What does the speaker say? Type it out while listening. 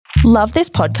Love this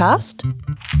podcast?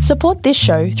 Support this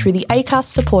show through the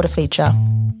Acast supporter feature.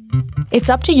 It's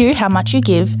up to you how much you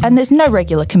give, and there's no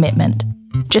regular commitment.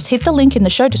 Just hit the link in the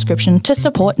show description to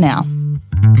support now.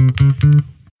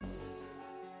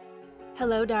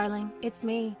 Hello, darling. It's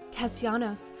me, Tess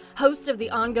Llanos, host of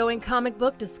the ongoing comic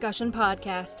book discussion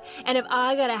podcast. And if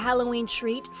I got a Halloween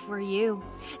treat for you,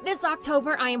 this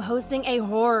October I am hosting a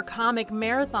horror comic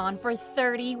marathon for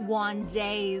 31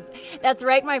 days. That's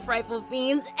right, my frightful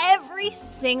fiends. Every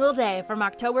single day from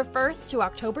October 1st to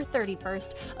October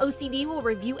 31st, OCD will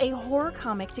review a horror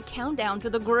comic to count down to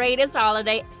the greatest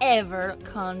holiday ever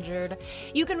conjured.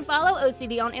 You can follow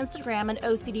OCD on Instagram at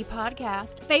OCD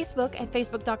Podcast, Facebook at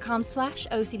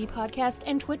facebook.com/OCD Podcast,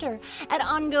 and Twitter at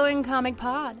Ongoing Comic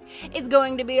Pod. It's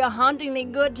going to be a hauntingly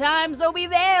good time, so be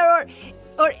there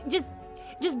or just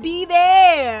be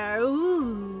there.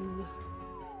 Ooh.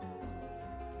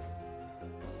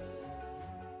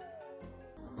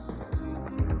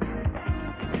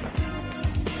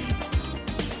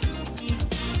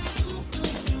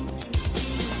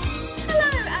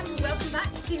 Hello and welcome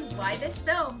back to Why This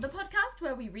Film, the podcast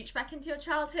where we reach back into your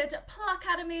childhood, pluck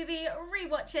out a movie,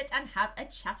 rewatch it, and have a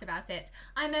chat about it.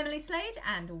 I'm Emily Slade,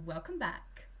 and welcome back.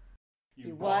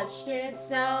 You watched it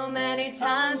so many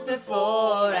times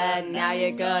before, and now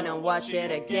you're gonna watch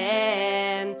it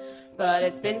again. But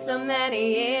it's been so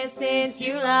many years since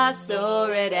you last saw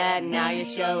it, and now you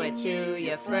show it to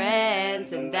your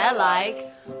friends, and they're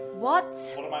like, "What?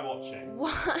 What am I watching?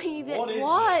 Why this? What is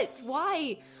What? this?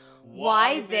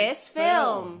 Why this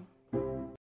film?"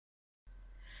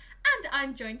 And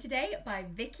I'm joined today by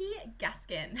Vicky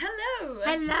Gaskin. Hello!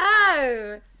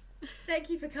 Hello. Thank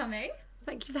you for coming.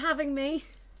 Thank you for having me.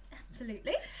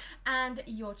 Absolutely. And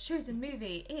your chosen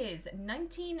movie is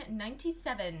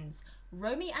 1997's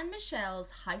Romy and Michelle's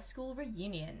High School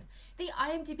Reunion. The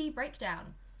IMDb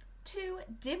breakdown. Two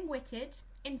dim-witted,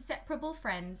 inseparable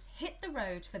friends hit the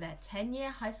road for their 10-year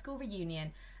high school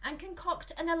reunion and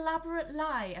concoct an elaborate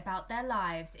lie about their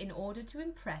lives in order to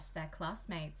impress their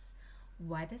classmates.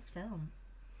 Why this film?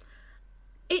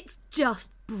 It's just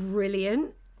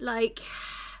brilliant. Like,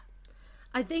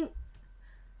 I think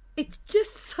it's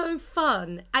just so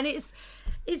fun, and it's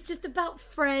just about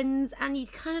friends, and you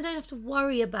kind of don't have to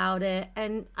worry about it.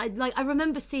 And I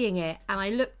remember seeing it,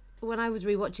 and when I was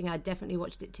rewatching it, I definitely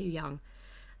watched it too young.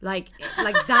 Like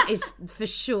that is for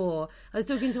sure. I was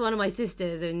talking to one of my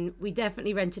sisters, and we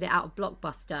definitely rented it out of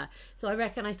Blockbuster. So I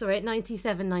reckon I saw it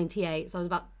 97, 98. So I was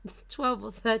about 12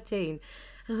 or 13.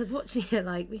 And I was watching it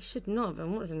like, we should not have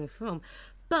been watching this film.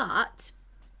 But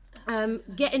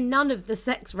getting none of the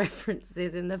sex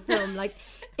references in the film, like,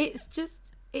 it's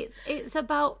just, it's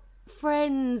about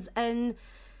friends and,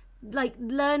 like,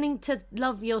 learning to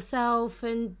love yourself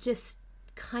and just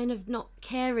kind of not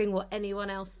caring what anyone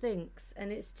else thinks.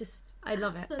 And it's just, I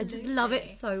love it. I just love it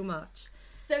so much.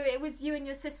 So it was you and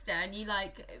your sister, and you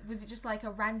was it just like a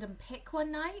random pick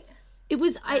one night? It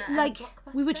was, we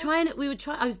were Blockbuster? trying,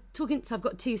 I was talking, so I've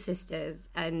got two sisters,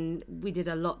 and we did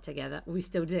a lot together. We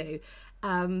still do.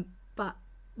 But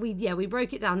we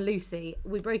broke it down, Lucy.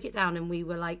 We broke it down, and we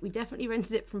were like, we definitely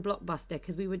rented it from Blockbuster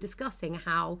because we were discussing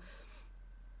how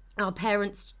our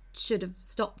parents should have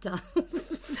stopped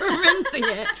us from renting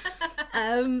it.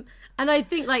 And I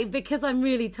think, like, because I'm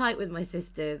really tight with my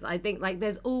sisters, I think, like,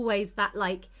 there's always that,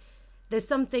 like, there's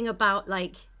something about,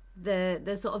 like,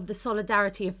 the sort of the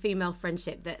solidarity of female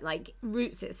friendship that, like,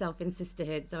 roots itself in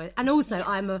sisterhood. So, and also, yes.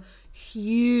 I'm a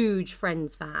huge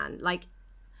Friends fan, like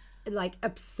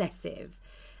obsessive,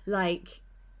 like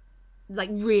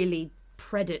really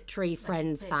predatory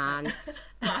Friends fan.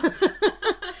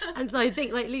 And so I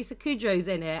think, like, Lisa Kudrow's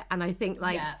in it, and I think,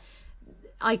 like,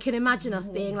 I can imagine us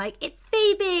being like, it's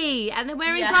Phoebe, and they're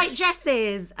wearing bright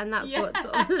dresses, and that's what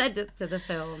sort of led us to the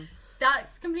film.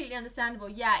 That's completely understandable.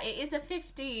 Yeah, it is a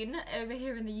 15 over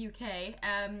here in the UK.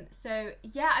 So,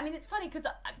 yeah, I mean, it's funny because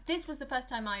this was the first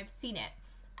time I've seen it.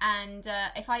 And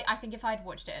I think if I'd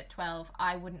watched it at 12,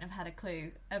 I wouldn't have had a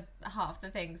clue of half the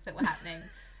things that were happening.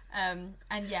 And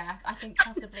yeah, I think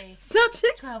possibly such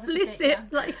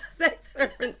explicit, like, sex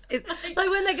references, like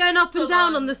when they're going up and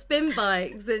down on the spin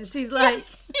bikes, and she's like,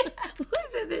 what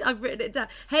is it? I've written it down.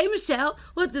 Hey Michelle,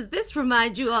 what does this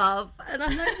remind you of? And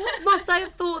I'm like, what must I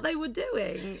have thought they were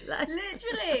doing? Like,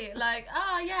 literally, like,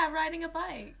 oh yeah, riding a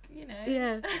bike, you know.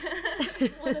 Yeah.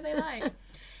 What are they like?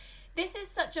 This is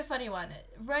such a funny one.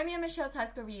 Romeo and Michelle's High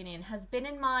School Reunion has been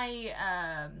in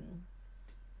my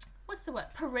what's the word?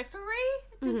 Periphery?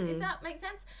 Does that make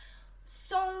sense?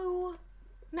 So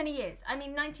many years. I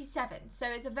mean, 97. So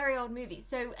it's a very old movie.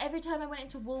 So every time I went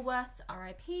into Woolworths,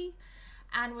 RIP,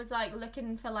 and was like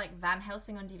looking for like Van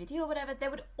Helsing on DVD or whatever, there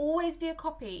would always be a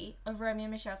copy of Romeo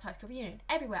and Michelle's High School Reunion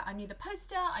everywhere. I knew the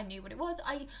poster, I knew what it was.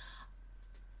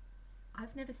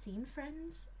 I've never seen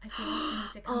Friends. I feel like I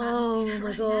need to come out and see it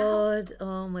right now.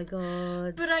 Oh my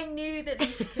god. But I knew that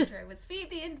Lisa Kudrow was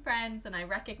Phoebe in Friends, and I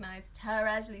recognised her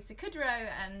as Lisa Kudrow,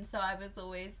 and so I was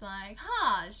always like,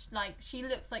 she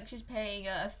looks like she's playing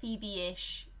a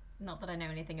Phoebe-ish. Not that I know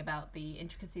anything about the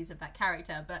intricacies of that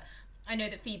character, but I know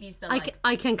that Phoebe's the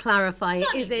I can clarify.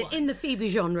 Is it one. in the Phoebe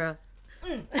genre?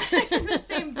 In the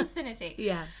same vicinity.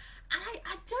 Yeah. And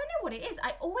I don't know what it is.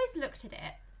 I always looked at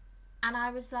it and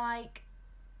I was like,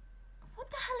 what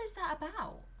the hell is that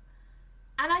about?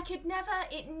 And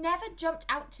it never jumped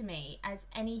out to me as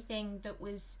anything that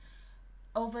was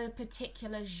of a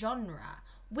particular genre,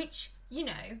 which, you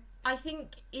know, I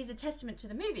think is a testament to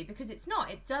the movie, because it's not.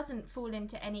 It doesn't fall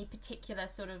into any particular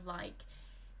sort of like,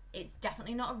 it's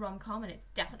definitely not a rom-com, and it's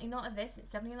definitely not a this, it's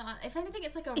definitely not, if anything,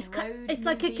 it's like a road it's movie,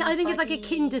 like I think it's like a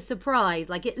Kinder Surprise.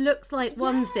 Like, it looks like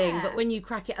one thing, Yeah. but when you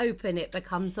crack it open, it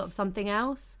becomes sort of something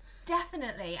else.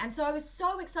 Definitely. And so I was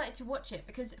so excited to watch it,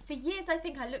 because for years I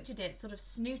think I looked at it sort of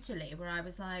snootily, where I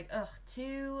was like, ugh,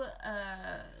 two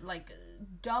like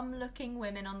dumb looking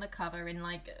women on the cover in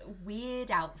like weird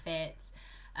outfits,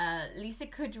 Lisa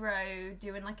Kudrow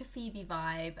doing like a Phoebe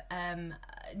vibe,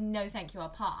 no thank you, I'll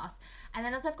pass. And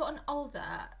then as I've gotten older,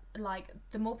 like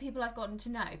the more people I've gotten to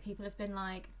know, people have been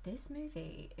like, this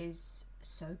movie is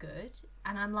so good,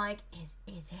 and I'm like, is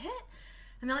it?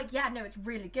 And they're like, yeah, no, it's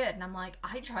really good. And I'm like,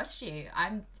 I trust you.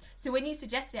 So when you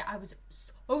suggested it, I was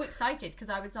so excited, because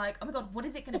I was like, oh my god, what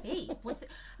is it going to be? I'm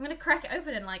going to crack it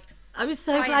open and like, I was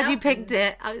so glad you picked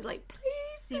it. I was like,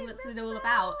 please see what's it all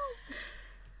about.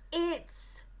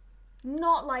 It's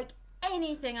not like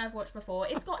anything I've watched before.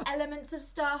 It's got elements of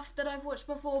stuff that I've watched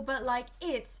before, but like,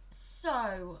 it's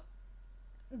so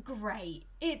great.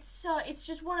 It's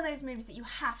just one of those movies that you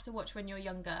have to watch when you're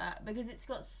younger, because it's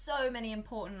got so many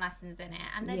important lessons in it,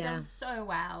 and they're done so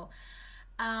well.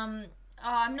 I'm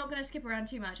not going to skip around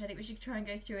too much. I think we should try and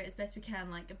go through it as best we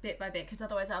can, like bit by bit, because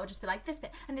otherwise I would just be like, this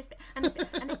bit and this bit and this bit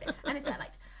and this bit and this bit.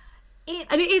 Like,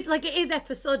 and it is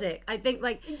episodic. I think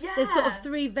like there's sort of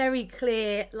three very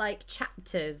clear like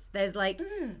chapters. There's like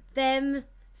them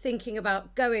thinking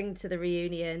about going to the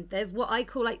reunion. There's what I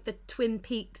call like the Twin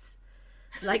Peaks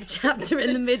like chapter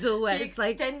in the middle, where it's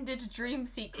like extended dream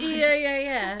sequence.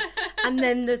 Yeah. And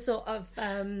then the sort of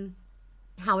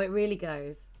how it really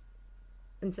goes.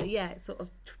 And so it's sort of.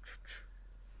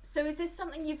 So is this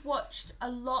something you've watched a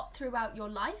lot throughout your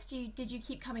life? Did you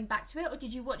keep coming back to it, or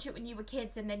did you watch it when you were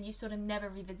kids and then you sort of never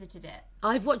revisited it?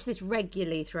 I've watched this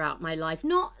regularly throughout my life,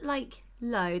 not like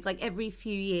loads, like every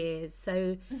few years.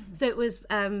 So it was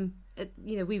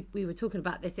we were talking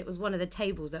about this. It was one of the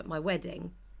tables at my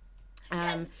wedding.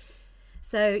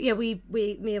 So yeah, me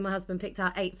and my husband picked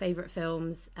our 8 favourite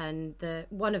films, and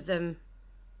one of them,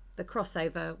 the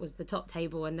crossover, was the top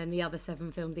table, and then the other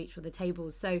 7 films each were the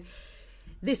tables. So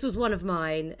this was one of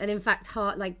mine, and in fact,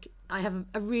 I have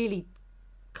a really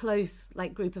close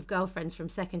like group of girlfriends from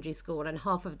secondary school, and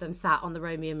half of them sat on the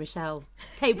Romeo and Michelle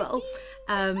table,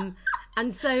 and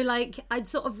so like I'd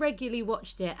sort of regularly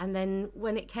watched it, and then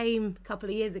when it came a couple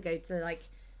of years ago to like,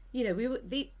 you know,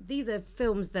 these are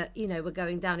films that, you know, were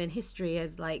going down in history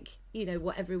as like, you know,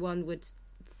 what everyone would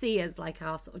see as like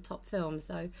our sort of top film.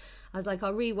 So I was like,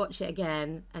 I'll rewatch it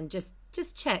again and just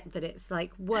check that it's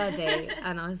like worthy.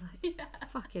 And I was like,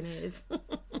 fucking is.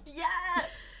 Yeah.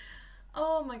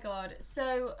 Oh my god.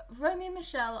 So Romeo and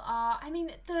Michelle are, I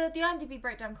mean, the IMDb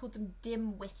breakdown called them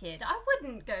dim-witted. I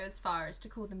wouldn't go as far as to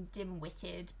call them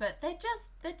dim-witted, but they're just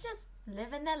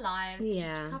living their lives. They're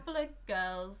just a couple of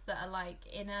girls that are like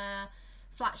in a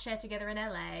flat share together in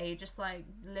LA, just like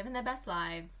living their best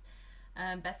lives,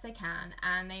 best they can,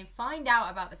 and they find out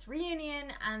about this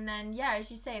reunion, and then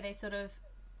as you say, they sort of,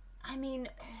 I mean,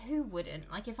 who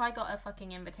wouldn't? Like, if I got a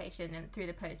fucking invitation through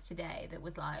the post today that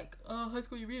was like, oh, high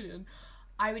school reunion,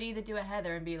 I would either do a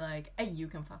Heather and be like, hey, you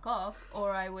can fuck off,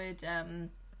 or I would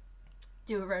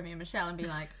do a Romeo and Michelle and be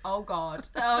like, oh god,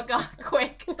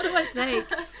 quick, what do I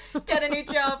take? Get a new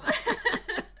job,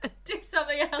 do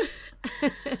something else.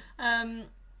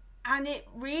 And it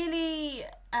really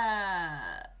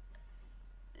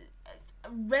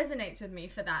resonates with me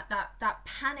for that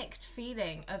panicked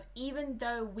feeling of, even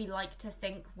though we like to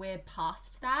think we're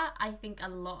past that, I think a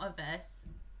lot of us,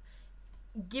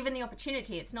 given the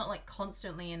opportunity, it's not like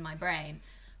constantly in my brain,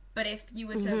 but if you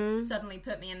were to suddenly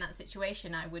put me in that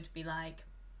situation, I would be like,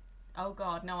 oh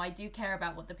god, no, I do care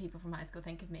about what the people from high school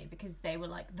think of me, because they were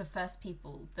like the first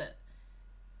people that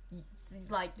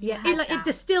like Yeah, it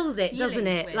distills it, doesn't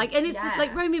it? with. Like, and it's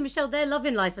like Romeo and Michelle, they're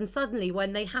loving life, and suddenly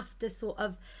when they have to sort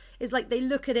of, it's like they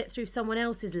look at it through someone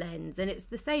else's lens, and it's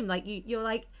the same. Like you're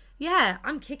like, yeah,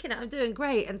 I'm kicking it, I'm doing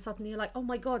great, and suddenly you're like, oh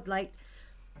my god, like,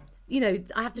 you know,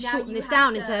 I have to shorten this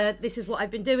down into this is what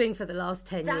I've been doing for the last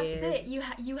 10 years. That's it.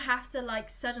 You have to like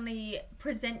suddenly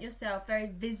present yourself very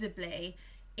visibly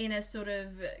in a sort of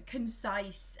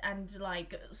concise and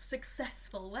like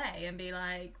successful way, and be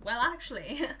like, well,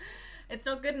 actually, it's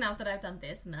not good enough that I've done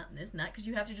this and that and this and that, because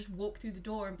you have to just walk through the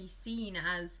door and be seen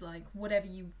as like whatever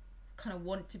you kind of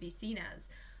want to be seen as.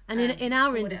 And in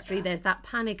our industry, there's that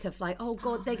panic of like, oh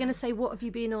God, they're going to say, what have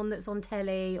you been on that's on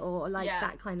telly, or like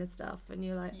that kind of stuff. And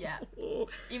you're like,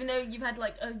 even though you've had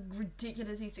like a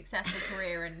ridiculously successful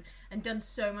career and done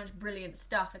so much brilliant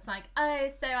stuff, it's like, oh,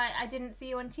 so I didn't see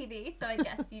you on TV, so I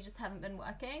guess you just haven't been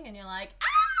working. And you're like,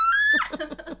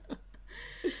 ah!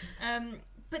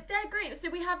 But they're great. So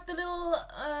we have the little,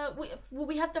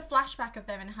 we have the flashback of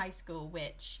them in high school,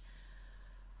 which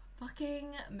fucking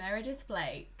Meredith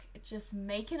Blake just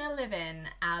making a living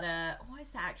out of, what is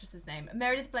the actress's name?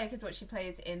 Meredith Blake is what she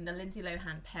plays in the Lindsay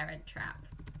Lohan Parent Trap.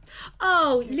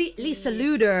 Oh, Lisa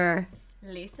Luder.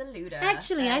 Lisa Luder.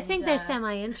 Actually, I think they're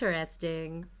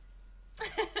semi-interesting.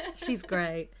 She's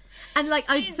great. And like,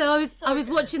 I was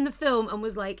watching the film and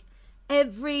was like,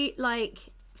 every like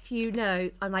few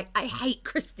notes, I'm like, I hate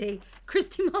Christy.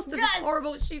 Christy Masters is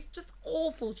horrible. She's just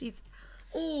awful. She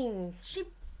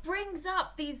brings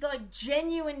up these like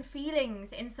genuine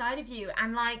feelings inside of you,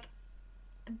 and like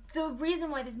the reason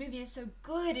why this movie is so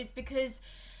good is because,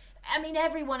 I mean,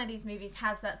 every one of these movies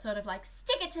has that sort of like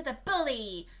stick it to the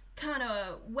bully kind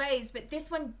of ways, but this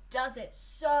one does it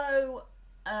so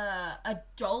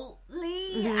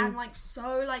adultly and like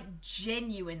so like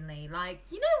genuinely, like,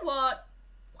 you know what,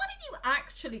 why don't you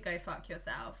actually go fuck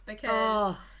yourself,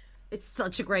 because it's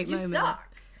such a great moment. You suck.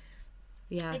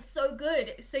 Yeah. It's so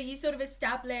good. So you sort of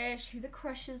establish who the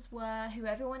crushes were, who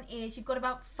everyone is. You've got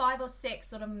about 5 or 6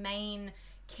 sort of main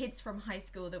kids from high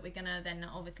school that we're going to then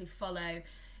obviously follow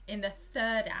in the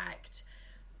third act.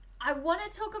 I want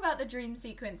to talk about the dream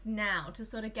sequence now to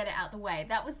sort of get it out the way.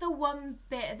 That was the one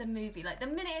bit of the movie. Like, the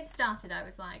minute it started, I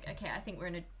was like, okay, I think we're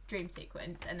in a dream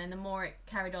sequence. And then the more it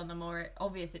carried on, the more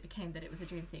obvious it became that it was a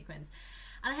dream sequence.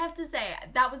 And I have to say,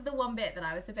 that was the one bit that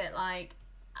I was a bit like,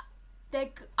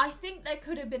 I think there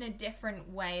could have been a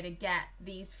different way to get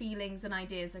these feelings and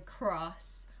ideas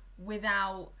across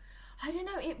without, I don't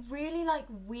know, it really like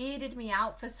weirded me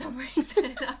out for some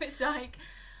reason. I was like,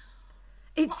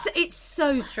 it's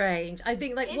so strange. I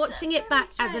think like watching it back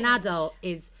as an adult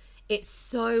it's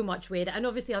so much weirder. And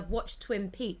obviously I've watched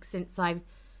Twin Peaks since I've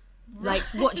like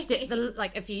watched it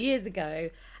like a few years ago,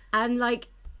 and like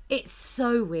it's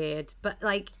so weird, but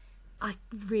like I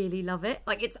really love it.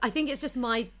 Like I think it's just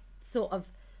my sort of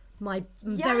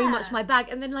very much my bag.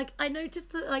 And then like I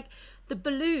noticed that like the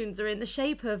balloons are in the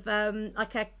shape of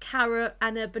like a carrot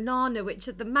and a banana, which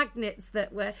are the magnets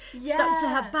that were stuck to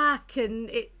her back, and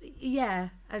and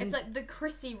it's like the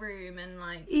Chrissy room, and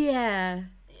like I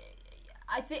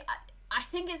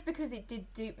think it's because it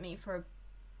did dupe me for a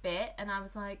bit, and I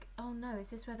was like, oh no, is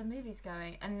this where the movie's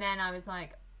going? And then I was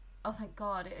like, oh, thank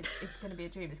God, it's going to be a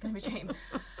dream. It's going to be a dream.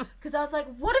 Because I was like,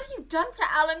 what have you done to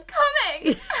Alan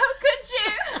Cumming? How could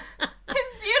you?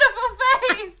 His beautiful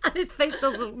face. And his face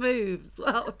doesn't move as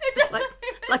well. It doesn't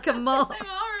move. Like a moth. It's so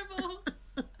horrible.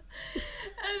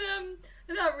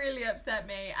 And that really upset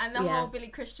me. And the whole Billy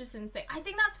Christensen thing. I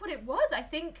think that's what it was. I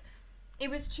think it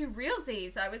was too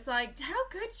realsies. I was like, how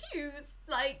could you?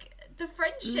 Like, the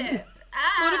friendship.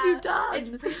 What have you done? It's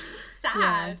really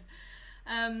sad.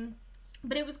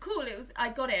 But it was cool. I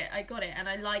got it, and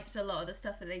I liked a lot of the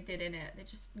stuff that they did in it. They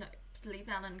just leave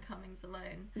Alan Cummings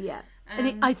alone. Yeah,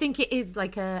 and I think it is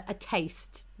like a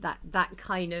taste, that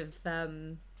kind of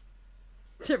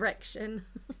direction.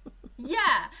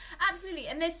 Yeah, absolutely.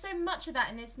 And there's so much of that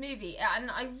in this movie,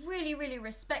 and I really, really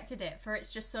respected it for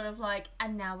it's just sort of like,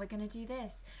 and now we're gonna do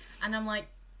this, and I'm like,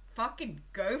 fucking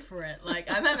go for it.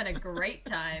 Like, I'm having a great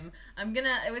time.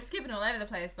 It was skipping all over the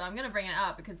place, but I'm gonna bring it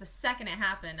up because the second it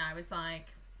happened, I was like,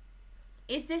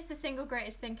 is this the single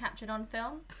greatest thing captured on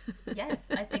film? Yes,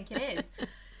 I think it is.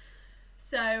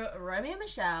 So Romeo and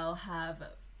Michelle have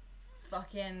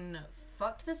fucking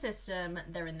fucked the system.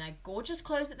 They're in their gorgeous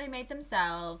clothes that they made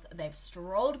themselves. They've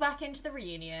strolled back into the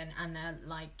reunion, and they're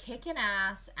like kicking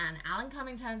ass, and Alan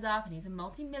Cumming turns up, and he's a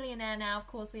multi-millionaire now, of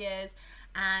course he is,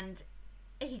 and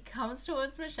he comes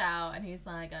towards Michelle, and he's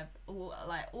like, all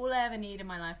I ever need in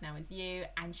my life now is you.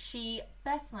 And she,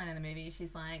 best line in the movie,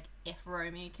 she's like, if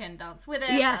Romy can dance with it.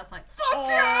 I was like,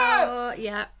 fuck you!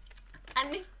 Yeah.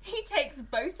 And he takes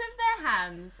both of their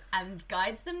hands and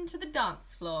guides them to the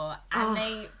dance floor, and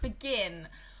they begin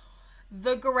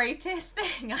the greatest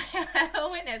thing I have ever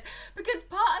witnessed. Because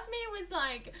part of me was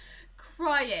like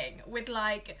crying with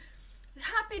like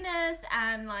happiness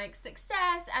and like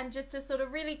success and just a sort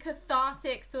of really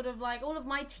cathartic sort of like all of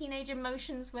my teenage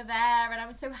emotions were there, and I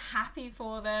was so happy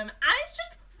for them, and it's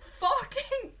just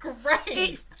fucking great.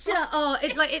 It's just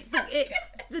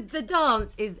the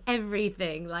dance is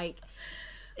everything. Like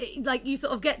you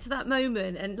sort of get to that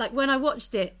moment, and like when I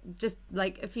watched it just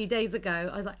like a few days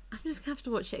ago, I was like, I'm just gonna have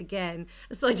to watch it again.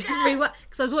 So I just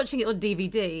because I was watching it on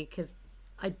DVD because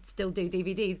I still do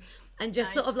DVDs, and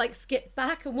just sort of like skipped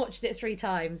back and watched it 3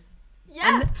 times.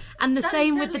 Yeah, and the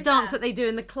same with the dance fair. that they do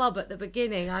in the club at the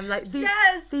beginning. I'm like,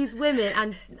 these women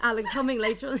and Alan coming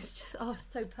later on, it's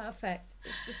just so perfect.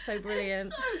 It's just so brilliant.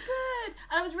 It's so good.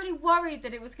 And I was really worried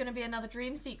that it was going to be another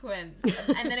dream sequence,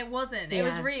 and then it wasn't. It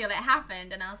was real. It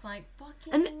happened, and I was like,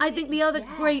 fucking. And I think the other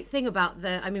great thing about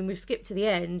we've skipped to the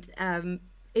end,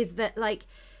 is that like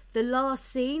the last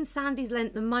scene, Sandy's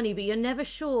lent the money, but you're never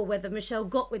sure whether Michelle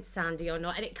got with Sandy or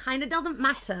not, and it kind of doesn't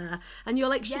matter. And you're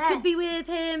like, she could be with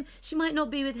him, she might not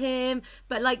be with him,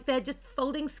 but like they're just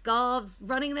folding scarves,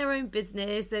 running their own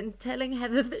business, and telling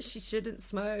Heather that she shouldn't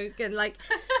smoke, and like.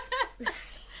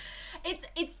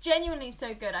 It's genuinely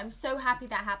so good. I'm so happy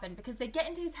that happened, because they get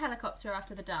into his helicopter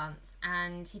after the dance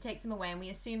and he takes them away, and we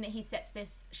assume that he sets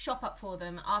this shop up for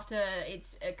them after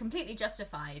it's completely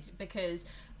justified, because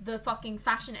the fucking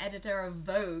fashion editor of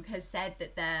Vogue has said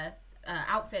that their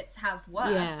outfits have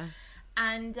worth. Yeah.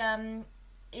 And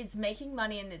it's making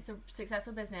money and it's a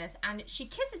successful business, and she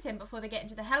kisses him before they get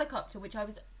into the helicopter, which I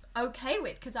was okay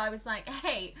with, because I was like,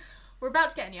 hey, we're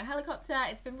about to get in your helicopter.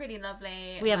 It's been really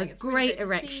lovely. We have like, a great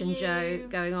erection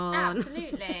joke going on.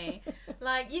 Absolutely.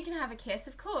 Like, you can have a kiss,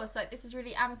 of course. Like, this is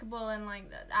really amicable and, like,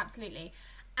 absolutely.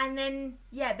 And then,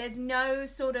 there's no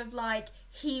sort of, like,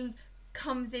 he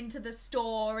comes into the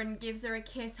store and gives her a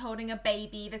kiss holding a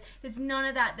baby. There's none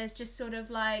of that. There's just sort of,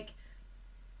 like...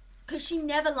 Because she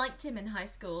never liked him in high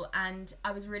school, and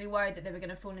I was really worried that they were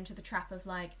going to fall into the trap of,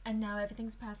 like, and now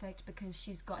everything's perfect because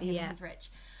she's got him and he's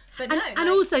rich. But and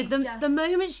also the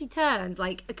moment she turns,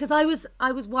 like, because I was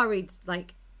worried,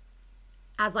 like,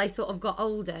 as I sort of got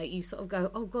older, you sort of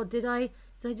go, oh god, did I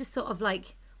just sort of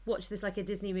like watch this like a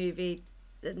Disney movie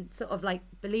and sort of like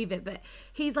believe it? But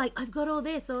he's like, I've got all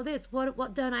this,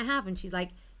 what don't I have? And she's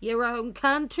like, your own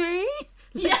country.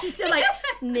 Like, she's still like,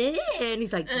 nah. And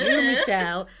he's like, you,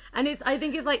 Michelle. And I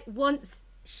think it's like once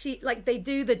she, like, they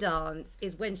do the dance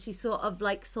is when she sort of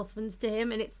like softens to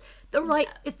him, and it's the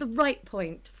right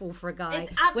point to fall for a guy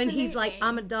when he's like,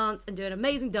 I'm a dance and do an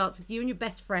amazing dance with you and your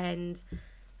best friend,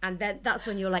 and then that's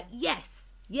when you're like,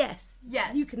 yes,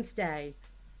 you can stay.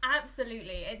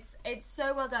 Absolutely. It's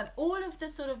so well done. All of the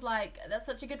sort of like, that's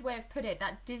such a good way of put it,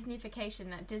 that Disneyfication,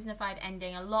 that Disneyfied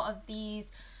ending. A lot of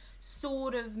these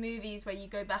sort of movies where you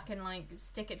go back and like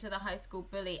stick it to the high school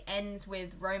bully ends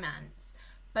with romance.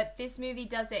 But this movie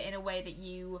does it in a way that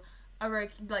you are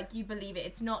like, you believe it.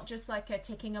 It's not just like a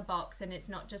ticking a box, and it's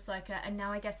not just like and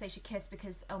now I guess they should kiss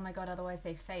because, oh my god, otherwise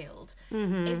they failed.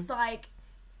 Mm-hmm. It's like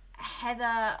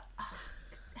Heather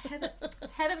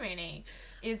Mooney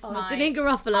is my Janeane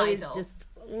Garofalo idol. is just,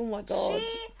 oh my god,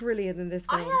 brilliant in this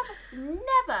film. I have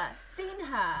never seen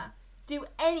her do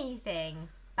anything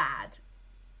bad.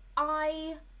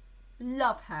 I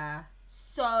love her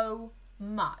so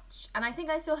much, and I think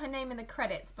I saw her name in the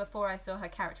credits before I saw her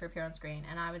character appear on screen,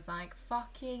 and I was like,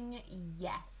 fucking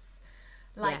yes.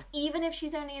 Like, even if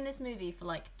she's only in this movie for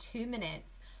like 2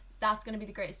 minutes, that's going to be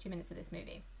the greatest 2 minutes of this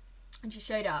movie. And she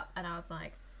showed up, and I was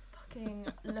like, fucking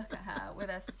look at her with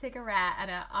a cigarette and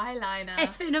her eyeliner,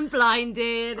 effing and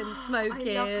blinded and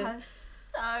smoking. I love her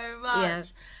so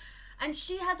much. And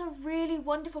she has a really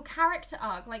wonderful character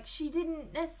arc. Like, she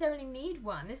didn't necessarily need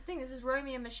one. This is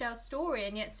Romy and Michelle's story,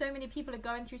 and yet so many people are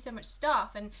going through so much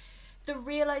stuff. And the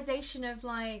realization of,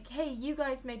 like, hey, you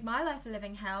guys made my life a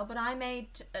living hell, but I made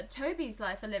Toby's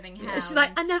life a living hell. She's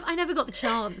like, I never got the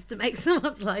chance to make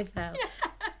someone's life hell.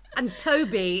 And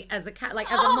Toby, as a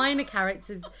minor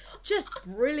character, is just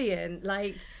brilliant.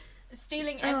 Like,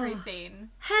 stealing every scene.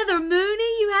 Heather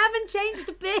Mooney, you haven't changed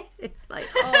a bit. Like,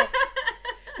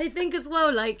 I think as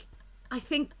well, like, I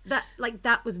think that, like,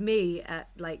 that was me at,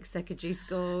 like, secondary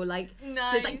school. Like,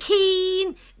 just like,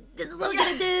 keen, this is what we're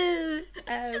going to do.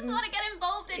 Just want to get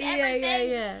involved in everything.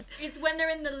 Yeah. It's when they're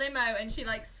in the limo and she,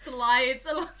 like, slides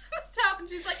along the top and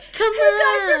she's like, come on. You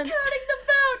guys are counting the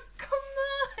vote. Come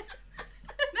on.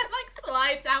 And then, like,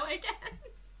 slides out again.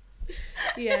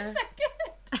 Yeah. It's so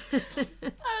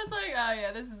good. I was like, oh,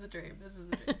 yeah, this is a dream.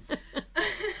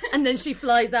 And then she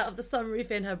flies out of the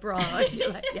sunroof in her bra. And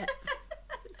you're like, yeah.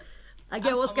 I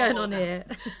get what's going on here.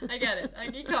 I get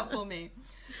it. You can't fool me.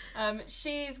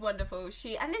 She's wonderful.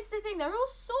 And this is the thing, they're all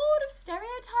sort of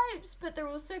stereotypes, but they're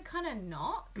also kind of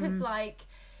not, because like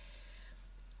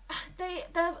they're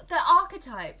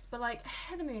archetypes, but like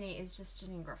Heather Mooney is just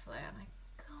Janine Garofalo, and I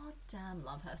goddamn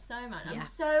love her so much. I'm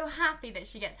so happy that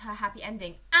she gets her happy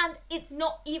ending, and it's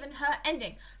not even her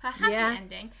ending. Her happy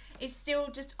ending is still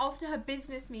just off to her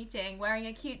business meeting wearing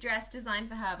a cute dress designed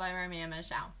for her by Romy and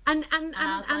Michelle. And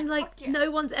no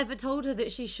one's ever told her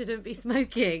that she shouldn't be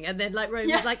smoking. And then like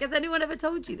Romy's like, has anyone ever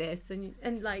told you this?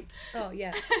 And like, oh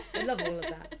yeah, I love all of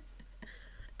that.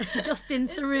 Justin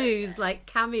Theroux's like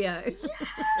cameo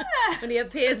when he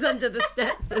appears under the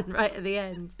Stetson right at the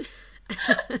end.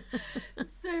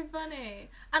 So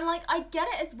funny. And like I get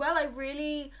it as well. I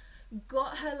really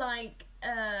got her like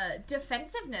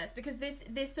defensiveness, because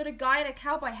this sort of guy in a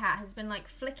cowboy hat has been like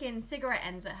flicking cigarette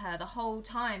ends at her the whole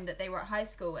time that they were at high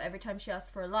school. Every time she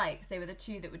asked for a light, 'cause they were the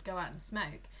two that would go out and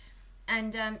smoke.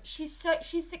 And she's a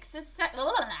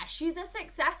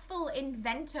successful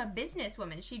inventor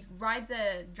businesswoman. She rides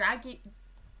a Jaguar.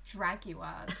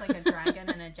 It's like a dragon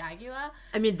and a Jaguar.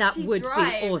 I mean, that would be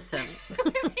awesome.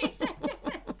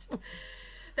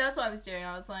 That's what I was doing.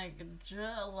 I was like,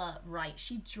 right.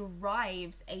 She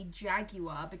drives a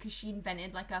Jaguar because she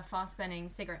invented like a fast-burning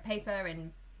cigarette paper.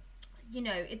 And, you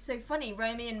know, it's so funny.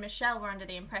 Romy and Michelle were under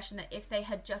the impression that if they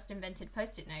had just invented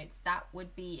Post-it notes, that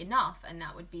would be enough and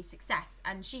that would be success.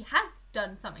 And she has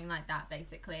done something like that,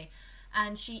 basically.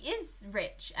 And she is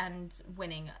rich and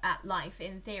winning at life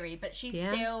in theory, but she's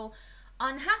still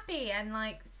unhappy and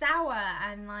like sour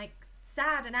and like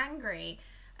sad and angry.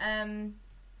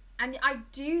 And I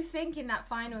do think in that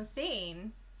final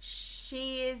scene,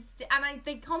 she is, and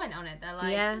they comment on it. They're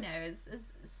like, you know, as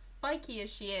spiky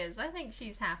as she is, I think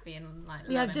she's happy and like.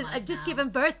 Yeah, I've just given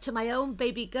birth to my own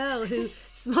baby girl who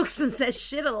smokes and says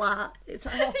shit a lot. It's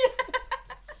like,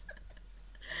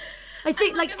 I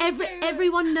think like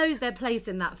everyone knows their place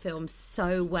in that film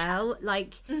so well.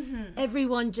 Like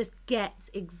everyone just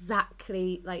gets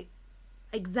exactly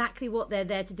what they're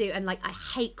there to do. And like, I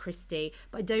hate Christy,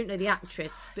 but I don't know the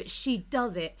actress, but she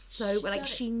does it so well. Like,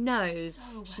 she knows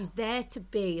she's there to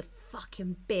be a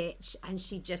fucking bitch, and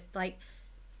she just like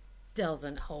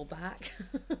doesn't hold back.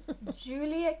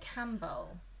 Julia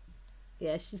Campbell.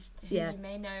 Yeah, she's who you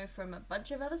may know from a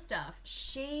bunch of other stuff.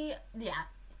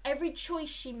 Every choice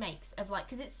she makes of like,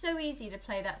 because it's so easy to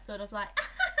play that sort of like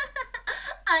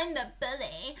I'm the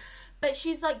bully, but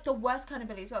she's like the worst kind of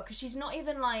bully as well, because she's not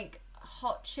even like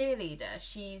hot cheerleader.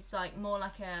 She's like more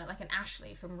like an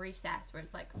Ashley from Recess, where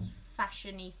it's like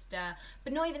fashionista,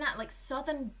 but not even that, like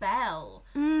Southern Belle.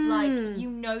 Like,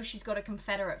 you know, she's got a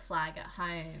Confederate flag at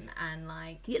home, and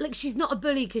like she's not a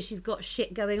bully because she's got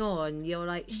shit going on. You're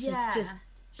like, she's just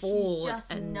bored, she's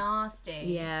just and nasty.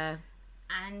 Yeah.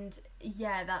 And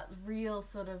yeah, that real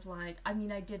sort of like, I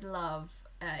mean, I did love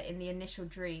in the initial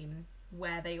dream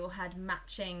where they all had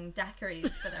matching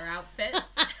daiquiris for their outfits.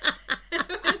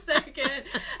 It was so good.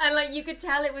 And like, you could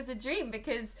tell it was a dream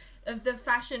because of the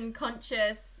fashion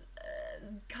conscious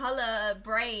color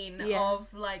brain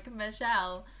of like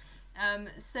Michelle.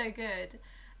 So good.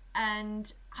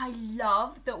 And I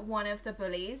love that one of the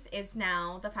bullies is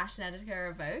now the fashion editor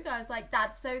of Vogue. I was like,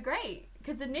 that's so great.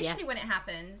 Because initially when it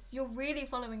happens, you're really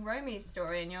following Romy's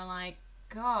story and you're like,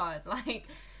 God, like,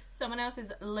 someone else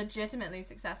is legitimately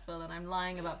successful and I'm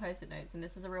lying about Post-it notes, and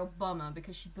this is a real bummer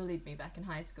because she bullied me back in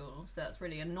high school, so that's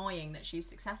really annoying that she's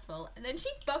successful. And then she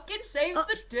fucking saves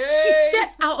the day. She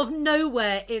steps out of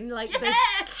nowhere in like this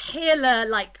killer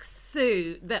like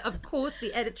suit that of course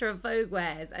the editor of Vogue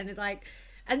wears, and is like,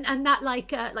 and that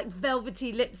like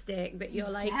velvety lipstick that you're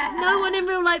like, no one in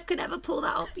real life could ever pull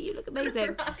that off, but you look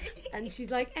amazing. Right. And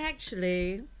she's like,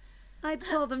 actually, I'd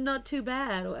call them not too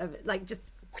bad, or whatever. Like,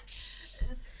 just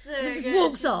and just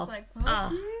walks off. Like,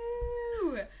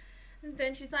 you. And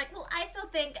then she's like, well, I still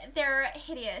think they're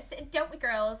hideous, don't we,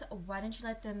 girls? Why don't you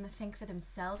let them think for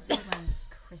themselves for once,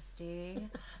 Christy?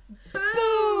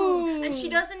 Boom! And she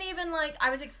doesn't even like, I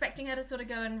was expecting her to sort of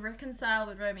go and reconcile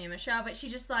with Romy and Michelle, but she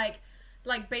just like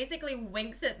basically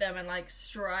winks at them and like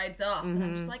strides off. And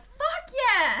I'm just like, fuck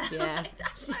yeah! Like,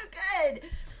 that's so good.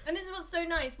 And this is what's so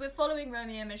nice. We're following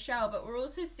Romy and Michelle, but we're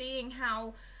also seeing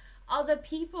how other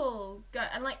people go,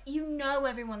 and like, you know,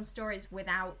 everyone's stories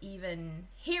without even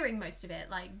hearing most of it.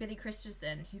 Like Billy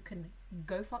Christensen, who can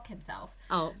go fuck himself.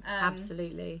 Oh,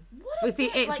 absolutely. It's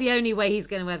the only way he's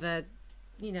going to ever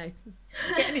get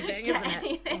anything, Get isn't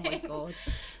it? Oh my anything. God.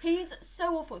 He's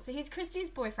so awful. So he's Christy's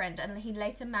boyfriend, and he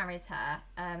later marries her,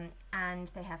 and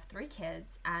they have 3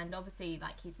 kids. And obviously,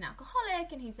 like, he's an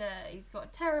alcoholic, and he's got a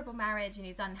terrible marriage, and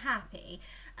he's unhappy.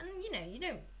 And you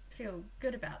don't feel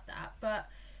good about that. But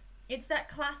it's that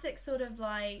classic sort of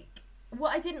like.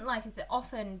 What I didn't like is that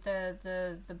often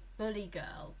the bully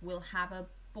girl will have a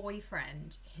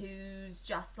boyfriend who's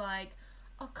just like,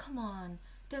 oh, come on,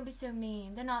 don't be so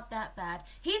mean, they're not that bad.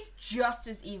 He's just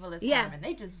as evil as her, and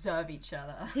they deserve each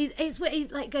other. He's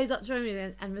like goes up to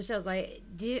him, and Michelle's like,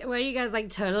 were you guys like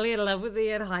totally in love with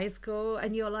me in high school?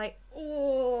 And you're like,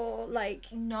 oh,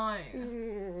 like, no,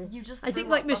 you just. I think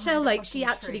like Michelle, like, she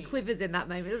actually quivers in that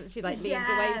moment, doesn't she? Like, leans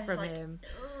away from like, him.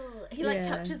 He like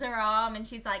touches her arm, and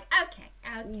she's like, okay.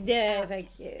 Yeah, thank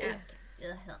you.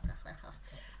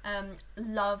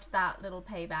 Loved that little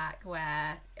payback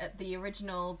where at the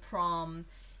original prom,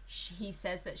 he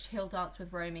says that he'll dance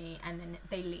with Romy, and then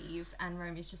they leave, and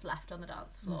Romy's just left on the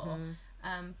dance floor.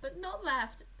 But not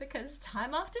left, because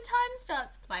Time After Time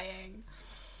starts playing.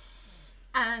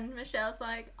 And Michelle's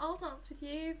like, I'll dance with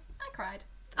you. I cried.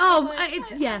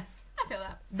 Yeah. I feel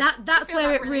that. That's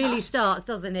where it really hard. starts,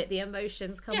 doesn't it? The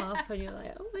emotions come up, and you're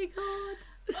like, oh my God.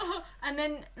 And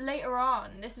then later on,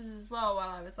 this is as well while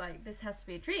I was like, this has to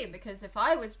be a dream, because if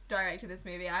I was directing this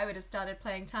movie, I would have started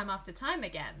playing Time After Time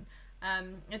again.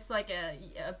 It's like a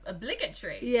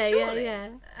obligatory. Surely. Yeah.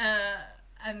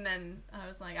 And then I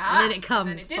was like, and then it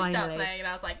comes, and then it did finally. start playing, and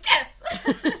I was like,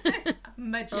 yes!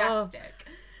 Majestic.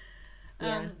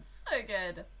 So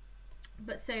good.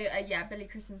 But so, Billy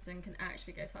Christensen can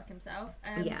actually go fuck himself.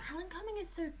 Alan Cumming is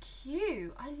so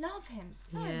cute. I love him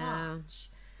so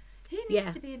much. He needs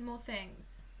to be in more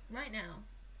things right now.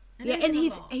 And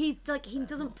he's like, he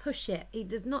doesn't push it. He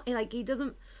does not, like, he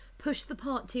doesn't push the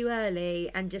part too early,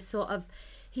 and just sort of,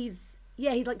 he's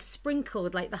like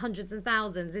sprinkled like the hundreds and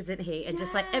thousands, isn't he? And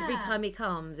just like every time he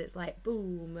comes, it's like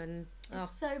boom, and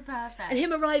it's so perfect. And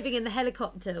him arriving in the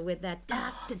helicopter with their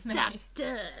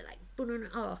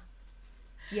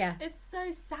yeah. It's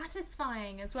so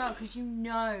satisfying as well, because you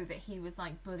know that he was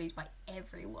like bullied by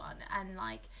everyone, and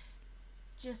like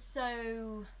just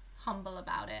so humble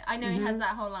about it. I know he has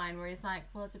that whole line where he's like,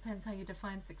 well, it depends how you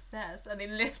define success, and he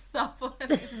lifts up all of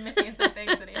these millions of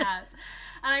things that he has.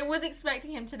 And I was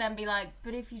expecting him to then be like,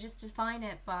 but if you just define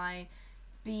it by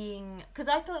being, because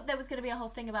I thought there was going to be a whole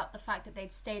thing about the fact that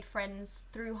they'd stayed friends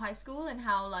through high school, and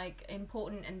how like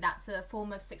important, and that's a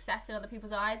form of success in other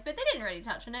people's eyes, but they didn't really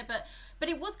touch on it. But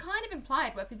it was kind of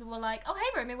implied, where people were like, oh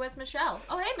hey Romy, where's Michelle?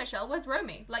 Oh hey Michelle, where's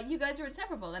Romy? Like, you guys are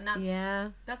inseparable, and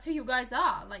that's who you guys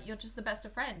are. Like, you're just the best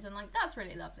of friends, and like, that's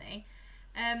really lovely.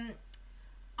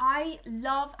 I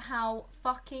love how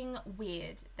fucking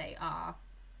weird they are.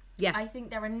 Yeah. I think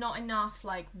there are not enough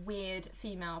like weird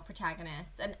female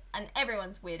protagonists, and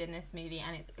everyone's weird in this movie,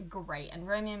 and it's great. And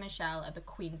Romy and Michelle are the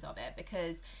queens of it,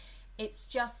 because it's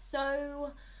just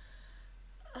so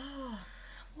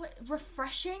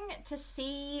refreshing to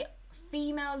see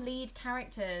female lead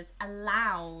characters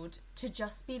allowed to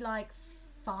just be like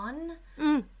fun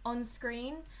on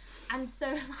screen. And so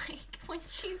like when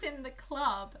she's in the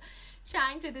club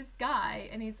chatting to this guy,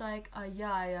 and he's like, I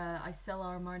sell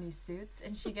Armani suits,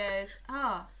 and she goes,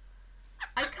 I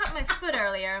cut my foot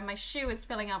earlier and my shoe is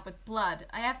filling up with blood,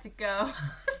 I have to go.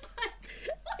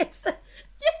 It's like,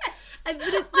 yes. But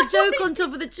it's the joke on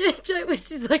top of the joke where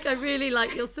she's like, I really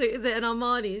like your suit, is it an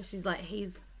Armani? And she's like,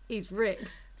 he's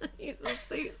rigged. He's a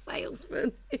suit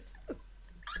salesman.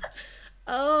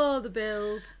 Oh, the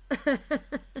build.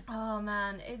 Oh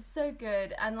man, it's so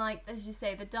good. And like, as you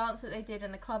say, the dance that they did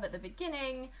in the club at the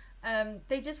beginning,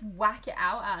 they just whack it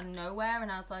out of nowhere,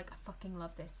 and I was like, I fucking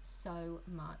love this so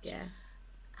much. Yeah.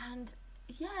 And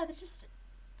they're just,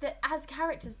 as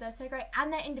characters, they're so great,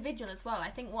 and they're individual as well. I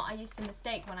think what I used to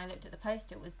mistake when I looked at the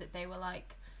poster was that they were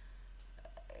like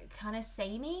kind of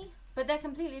samey, but they're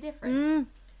completely different.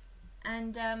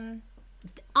 And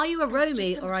are you a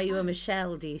Romy or are you a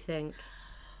Michelle, do you think?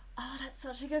 Oh, that's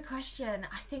such a good question.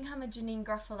 I think I'm a Janine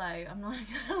Gruffalo. I'm not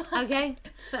gonna lie. Okay,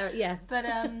 fair, yeah. But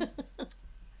if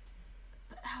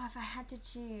I had to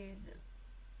choose,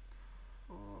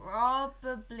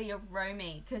 probably a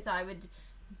Romy, because I would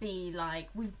be like,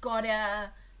 we've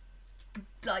gotta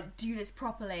like do this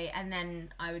properly, and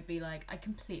then I would be like, I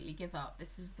completely give up.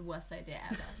 This was the worst idea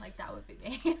ever. Like, that would be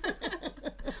me.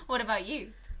 What about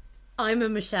you? I'm a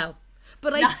Michelle.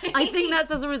 But I think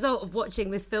that's as a result of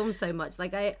watching this film so much.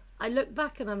 Like, I look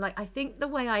back and I'm like, I think the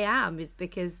way I am is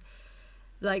because,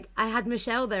 like, I had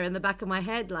Michelle there in the back of my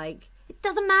head. Like, it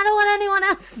doesn't matter what anyone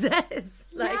else says.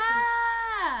 Like,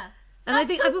 yeah. And I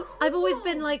think I've always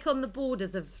been, like, on the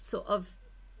borders of sort of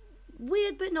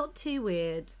weird but not too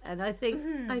weird. And I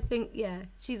think yeah,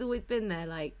 she's always been there.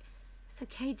 Like, it's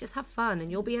okay, just have fun and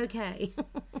you'll be okay.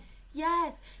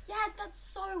 Yes, that's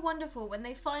so wonderful when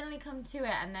they finally come to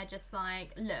it and they're just like,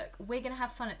 look, we're going to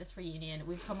have fun at this reunion.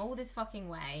 We've come all this fucking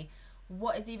way.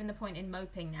 What is even the point in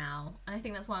moping now? And I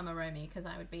think that's why I'm a Romy, because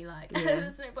I would be like,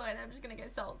 there's no point, I'm just going to go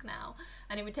sulk now.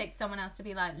 And it would take someone else to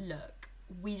be like, look,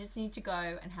 we just need to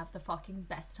go and have the fucking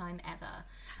best time ever.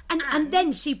 And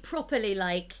then she properly,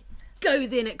 like,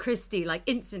 goes in at Christy, like,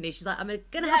 instantly. She's like, I'm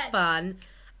going to have fun.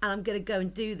 And I'm going to go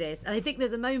and do this. And I think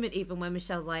there's a moment even when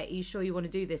Michelle's like, are you sure you want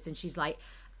to do this? And she's like,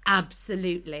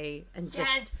 absolutely. And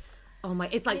just, oh my,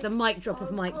 it's like the mic drop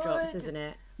of mic drops, isn't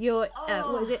it? You're,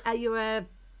 what is it?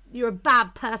 You're a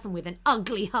bad person with an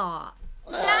ugly heart.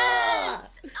 Yes!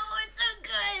 Oh, it's so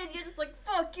good. You're just like,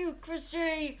 fuck you,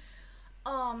 Christy.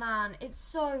 Oh man, it's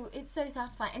so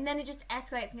satisfying. And then it just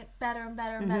escalates and gets better and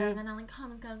better and better. And then Alan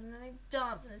comes and then they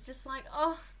dance and it's just like,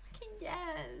 oh, fucking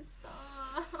yes.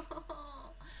 Oh.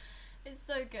 It's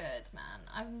so good, man.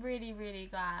 I'm really, really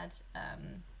glad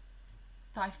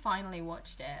that I finally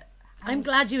watched it. I'm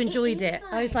glad you enjoyed it.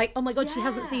 I was like, oh my God, she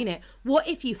hasn't seen it. What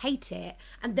if you hate it?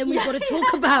 And then we've got to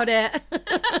talk about it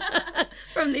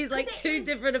from these like two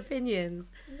different opinions.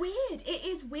 Weird. It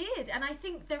is weird. And I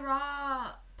think there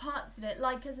are parts of it,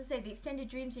 like, as I say, the extended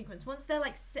dream sequence, once they're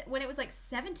like, when it was like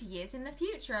 70 years in the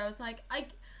future, I was like, I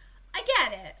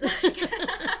get it. Like,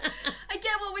 I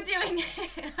get what we're doing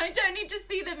here. I don't need to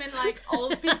see them in like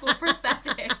old people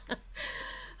prosthetics.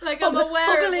 Like, I'm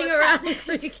aware of what's happening.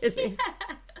 Yeah.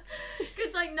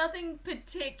 Because like nothing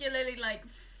particularly like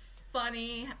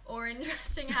funny or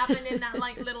interesting happened in that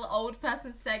like little old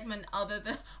person segment other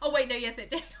than, oh wait, no, yes it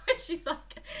did, when she's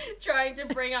like trying to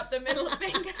bring up the middle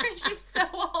finger and she's so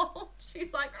old.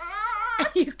 She's like, ah!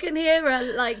 You can hear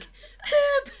her like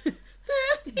boop,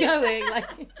 boop, going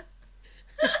like.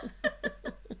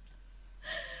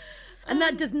 And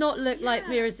that does not look like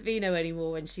Mira Sorvino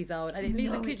anymore when she's old. I think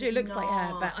Lisa Kudrow looks like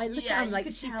her, but I look at her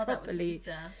like she properly.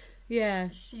 Yeah,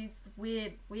 she's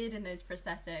weird in those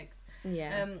prosthetics.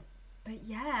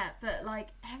 Yeah, but like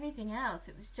everything else,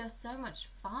 it was just so much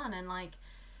fun. And like,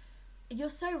 you're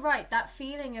so right, that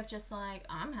feeling of just like,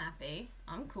 I'm happy,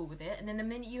 I'm cool with it, and then the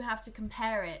minute you have to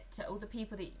compare it to all the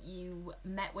people that you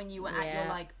met when you were at your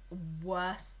like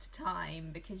worst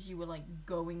time because you were like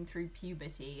going through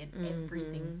puberty and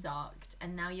everything sucked,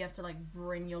 and now you have to like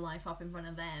bring your life up in front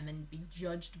of them and be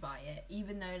judged by it,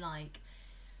 even though like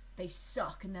they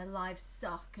suck and their lives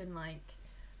suck, and like,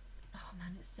 oh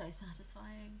man, it's so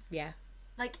satisfying. Yeah.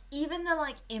 Like, even the,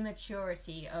 like,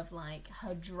 immaturity of, like,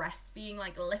 her dress being,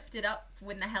 like, lifted up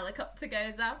when the helicopter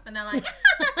goes up. And they're like,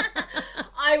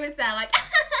 I was there, like,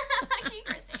 thank you,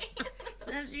 Christy.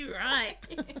 Serves you right.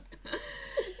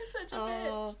 It's such a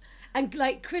bitch. And,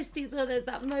 like, Christy's, there's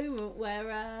that moment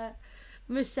where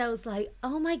Michelle's like,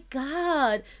 oh, my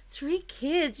God, 3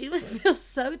 kids. You must feel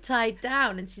so tied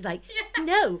down. And she's like,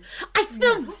 no, I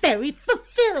feel very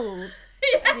fulfilled.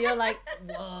 Yeah. And you're like,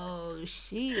 whoa,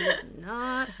 she is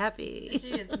not happy. She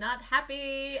is not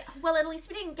happy. Well, at least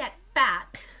we didn't get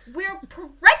fat. We're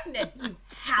pregnant, you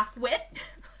half-wit.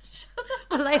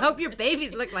 Well, I hope your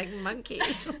babies look like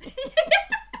monkeys.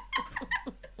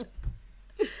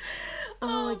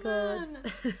 Oh my God.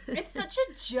 It's such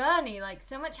a journey. Like,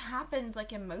 so much happens,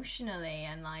 like, emotionally.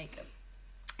 And, like,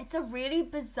 it's a really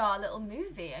bizarre little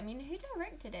movie. I mean, who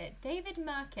directed it? David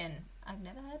Merkin. I've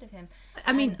never heard of him.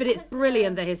 I mean, but it's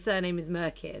brilliant that his surname is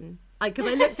Merkin. Because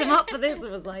I looked him up for this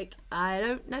and was like, I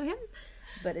don't know him,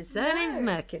 but his surname's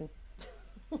Merkin.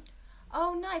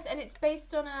 Oh, nice. And it's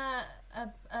based on a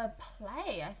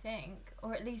play, I think.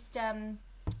 Or at least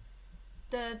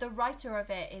the writer of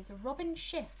it is Robin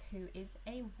Schiff, who is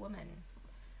a woman.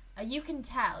 You can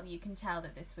tell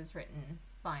that this was written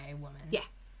by a woman. Yeah.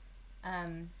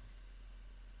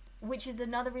 Which is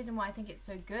another reason why I think it's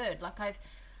so good. Like,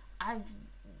 I've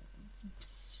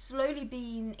slowly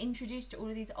been introduced to all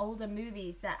of these older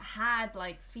movies that had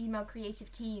like female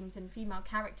creative teams and female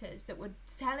characters that were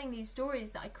telling these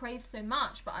stories that I craved so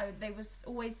much, but they was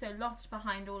always so lost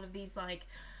behind all of these like,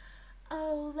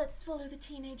 oh, let's follow the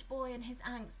teenage boy and his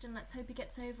angst and let's hope he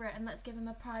gets over it and let's give him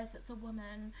a prize that's a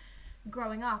woman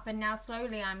growing up. And now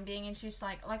slowly I'm being introduced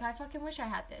like I fucking wish I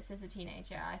had this as a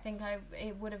teenager. I think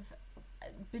it would have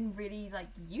been really like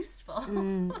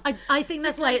useful. I think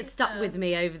that's why it stuck with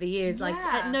me over the years. Like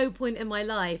at no point in my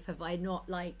life have I not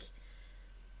like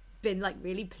been like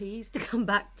really pleased to come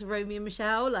back to Romy and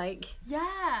Michelle. Like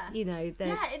you know,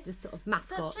 they're just sort of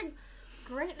mascots. Such a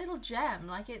great little gem.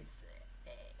 Like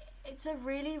it's a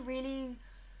really, really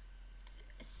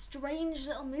strange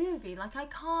little movie. Like I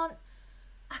can't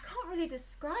really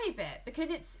describe it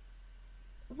because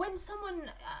when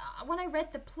someone, when I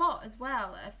read the plot as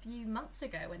well a few months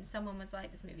ago, when someone was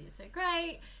like, this movie is so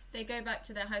great, they go back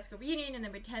to their high school reunion and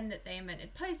then pretend that they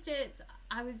invented Post-its,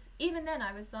 I was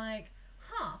like,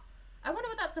 I wonder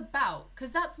what that's about,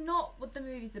 because that's not what the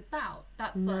movie's about.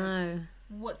 That's like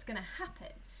what's going to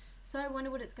happen. So I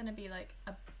wonder what it's going to be like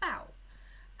about.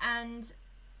 And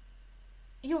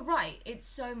you're right, it's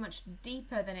so much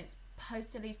deeper than its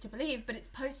poster leads to believe, but its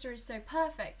poster is so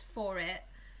perfect for it.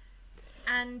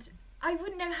 And I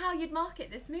wouldn't know how you'd market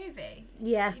this movie.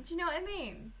 Yeah. Do you know what I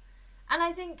mean? And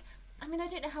I don't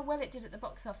know how well it did at the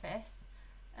box office.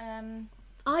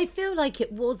 I feel like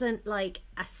it wasn't like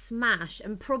a smash,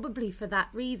 and probably for that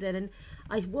reason. And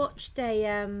I watched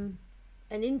an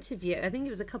interview, I think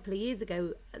it was a couple of years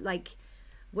ago, like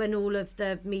when all of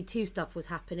the Me Too stuff was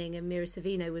happening, and Mira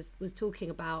Sorvino was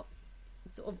talking about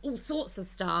sort of all sorts of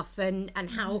stuff and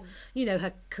how, you know,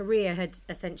 her career had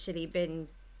essentially been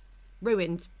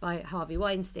ruined by Harvey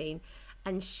Weinstein.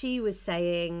 And she was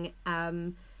saying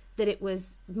that it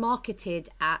was marketed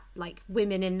at like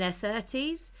women in their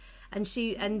 30s.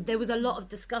 And there was a lot of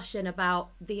discussion about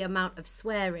the amount of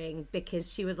swearing,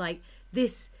 because she was like,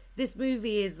 this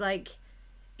movie is like,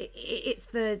 it's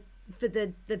for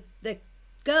the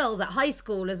girls at high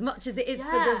school as much as it is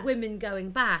for the women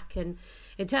going back. And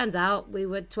it turns out we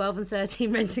were 12 and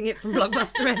 13 renting it from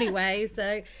Blockbuster anyway.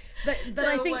 So, but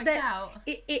I think that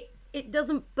it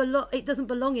doesn't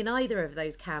belong in either of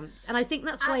those camps. And I think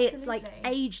that's why it's like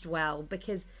aged well,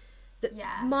 because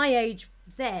my age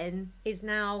then is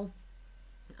now,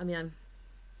 I mean, I'm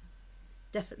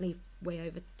definitely way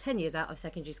over 10 years out of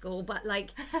secondary school, but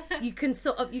like you can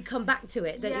you come back to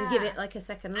it, don't you, give it like a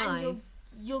second life. And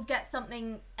you'll get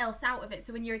something else out of it.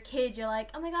 So when you're a kid, you're like,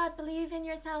 oh my god, believe in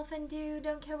yourself and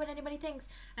don't care what anybody thinks.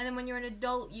 And then when you're an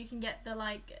adult, you can get the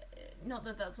like, not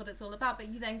that that's what it's all about, but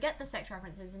you then get the sex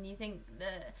references and you think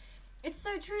it's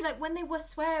so true. Like when they were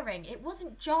swearing, it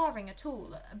wasn't jarring at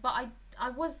all, but I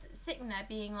was sitting there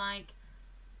being like,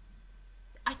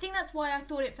 I think that's why I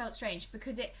thought it felt strange,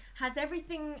 because it has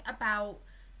everything about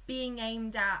being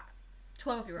aimed at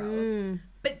 12-year-olds,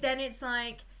 but then it's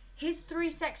like, here's 3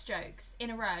 sex jokes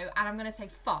in a row, and I'm going to say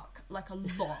fuck, like a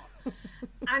lot.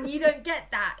 And you don't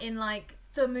get that in like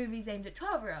the movies aimed at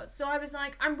 12-year-olds. So I was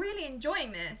like, I'm really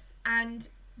enjoying this,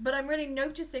 but I'm really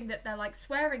noticing that they're like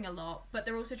swearing a lot, but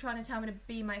they're also trying to tell me to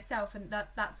be myself, and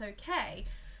that's okay.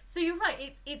 So you're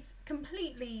right, it's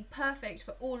completely perfect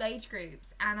for all age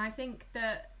groups, and I think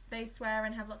that they swear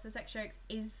and have lots of sex jokes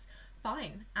is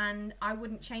fine, and I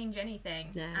wouldn't change anything,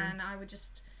 and I would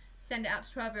just send it out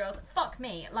to 12-year-olds. Fuck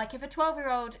me. Like, if a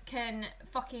 12-year-old can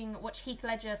fucking watch Heath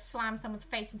Ledger slam someone's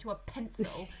face into a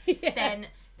pencil, then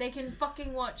they can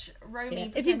fucking watch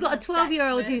Romy. If you've got a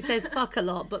 12-year-old who says fuck a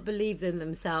lot but believes in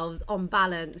themselves, on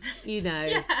balance, you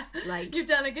know, like, you've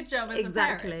done a good job as a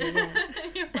parent.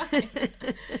 You're fine.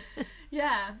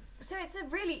 So it's a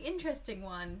really interesting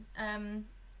one.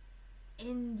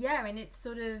 In its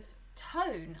sort of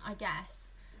tone, I guess.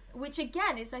 Which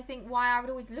again is, I think, why I would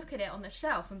always look at it on the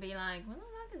shelf and be like, what the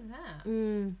fuck is that?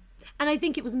 And I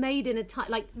think it was made in a time,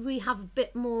 like, we have a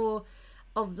bit more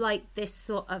of like this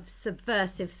sort of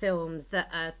subversive films that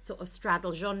are sort of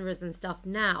straddle genres and stuff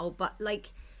now, but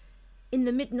like in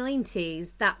the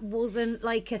mid-90s that wasn't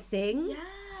like a thing.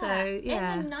 So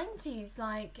in the 90s,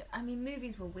 like, I mean,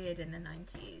 movies were weird in the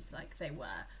 90s, like they were,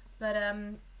 but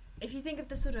if you think of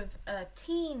the sort of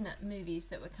teen movies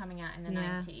that were coming out in the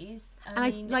 90s, I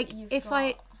mean, like, if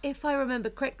I remember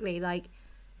correctly, like,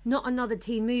 Not Another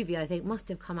Teen Movie, I think, must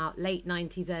have come out late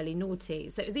 90s, early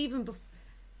noughties. So it was even before.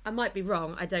 I might be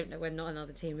wrong. I don't know when Not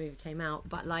Another Teen Movie came out,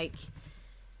 but like,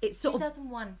 it's sort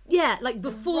 2001. of 2001. Yeah, like so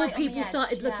before right people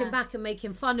started looking back and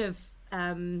making fun of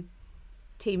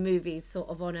teen movies, sort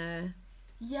of on a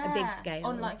big scale.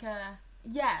 On like a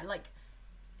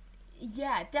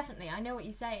definitely. I know what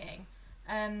you're saying.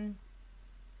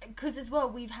 Because as well,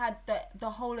 we've had the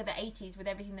whole of the 80s with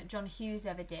everything that John Hughes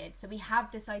ever did. So we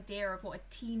have this idea of what a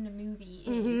teen movie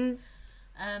is.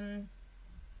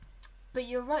 But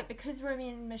you're right, because Romy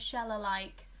and Michelle are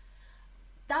like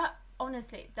that.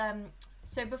 Honestly,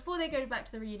 so before they go back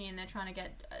to the reunion, they're trying to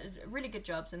get really good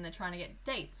jobs, and they're trying to get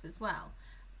dates as well.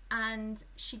 And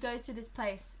she goes to this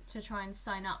place to try and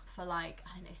sign up for, like,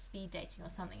 I don't know, speed dating or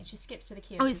something. And she skips to the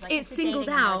queue. Oh, it's like, singled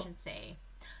out. Emergency.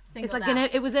 It's like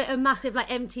it was a massive like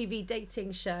MTV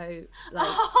dating show,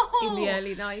 like in the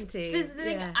early 90s. This is the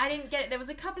thing, I didn't get it. There was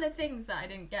a couple of things that I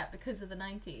didn't get because of the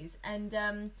 90s.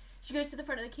 And she goes to the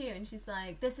front of the queue and she's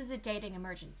like, "This is a dating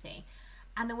emergency."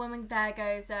 And the woman there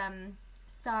goes,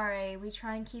 "Sorry, we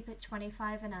try and keep it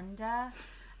 25 and under."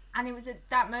 And it was at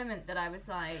that moment that I was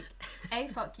like, A,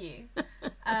 fuck you.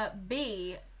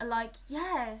 B, like,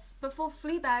 yes, before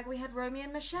Fleabag we had Romy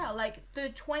and Michelle. Like, the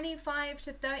 25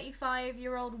 to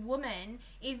 35-year-old woman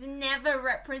is never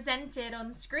represented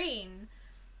on screen.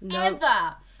 Nope.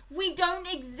 Ever. We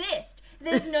don't exist.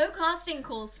 There's no casting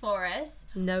calls for us.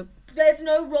 Nope. There's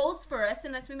no roles for us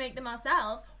unless we make them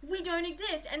ourselves. We don't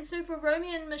exist. And so for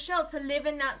Romy and Michelle to live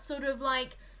in that sort of,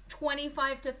 like,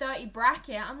 25 to 30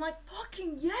 bracket, I'm like,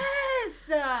 fucking yes!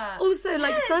 Also,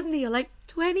 like, Yes! suddenly you're like,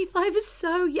 25 is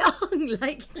so young.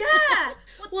 Like, Yeah!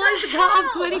 What why is the cut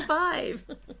off 25?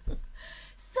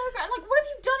 So great. Like, what have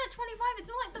you done at 25? It's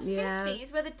not like the Yeah.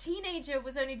 50s where the teenager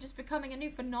was only just becoming a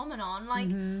new phenomenon. Like,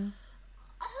 you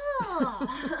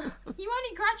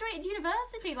only graduated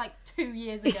university like 2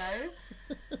 years ago.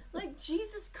 Like,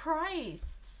 Jesus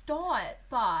Christ, stop.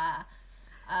 But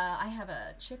I have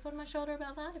a chip on my shoulder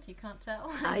about that, if you can't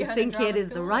tell. I think it is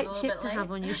the right chip to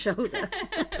have on your shoulder.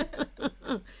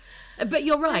 But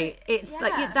you're right. It's Yeah.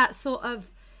 like that sort of,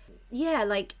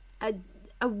 like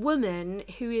a woman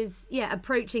who is,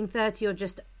 approaching 30 or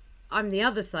just, I'm the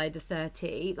other side of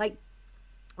 30. Like,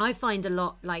 I find a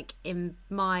lot, like, in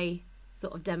my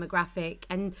sort of demographic,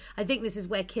 and I think this is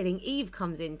where Killing Eve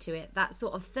comes into it, that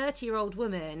sort of 30-year-old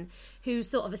woman who's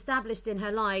sort of established in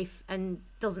her life and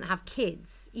doesn't have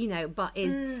kids, but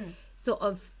is sort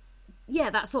of,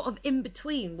 that sort of in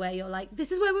between where you're like,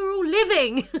 this is where we're all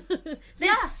living.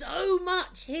 There's so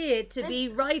much here to be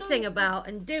writing about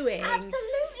and doing.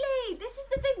 Absolutely. This is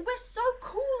the thing. We're so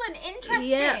cool and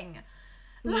interesting.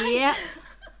 Yeah.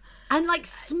 And like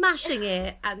smashing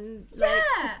it and like...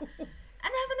 Yeah.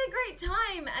 And having a great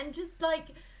time and just like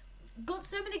got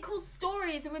so many cool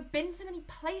stories and we've been so many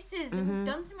places and we've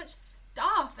done so much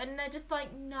stuff, and they're just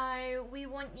like, no, we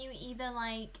want you either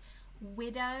like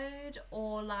widowed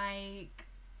or like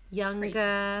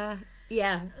younger.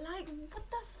 Yeah. Like, what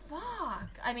the fuck?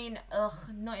 I mean,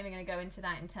 not even gonna go into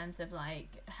that in terms of like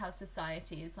how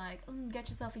society is like, get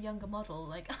yourself a younger model.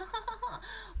 Like,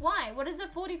 why? What is a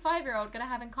 45-year-old gonna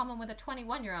have in common with a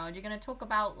 21-year-old? You're gonna talk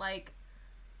about like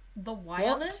the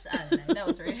wireless? I don't know, that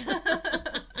was rude. Do you know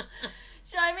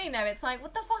what I mean though? It's like,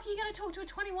 what the fuck are you gonna talk to a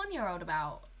 21-year-old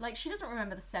about? Like, she doesn't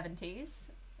remember the 70s.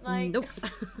 Like, nope.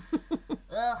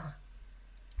 Ugh.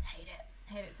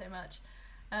 Hate it so much.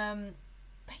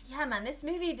 But yeah, man, this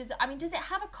movie does it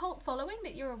have a cult following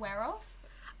that you're aware of?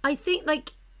 I think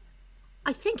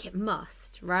it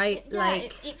must, right? Yeah,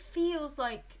 like it feels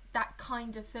like that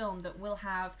kind of film that will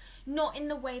have, not in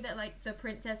the way that like The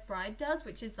Princess Bride does,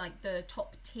 which is like the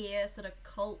top tier sort of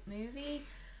cult movie.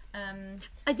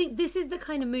 I think this is the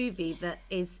kind of movie that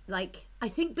is like, I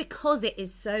think because it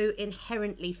is so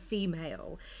inherently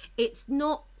female, it's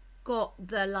not got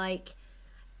the like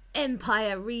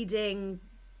empire reading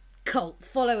cult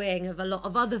following of a lot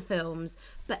of other films,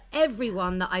 but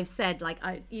everyone that I've said, like,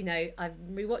 I'm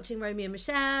rewatching Romy and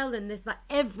Michelle and this, like,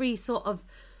 every sort of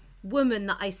woman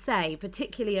that I say,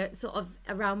 particularly sort of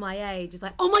around my age, is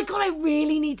like, oh my god, I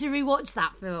really need to rewatch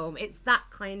that film. It's that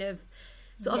kind of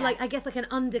sort of like, I guess, like an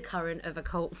undercurrent of a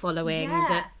cult following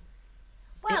that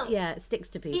it sticks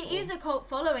to people. It is a cult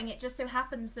following. It just so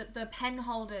happens that the pen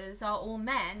holders are all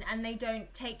men and they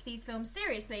don't take these films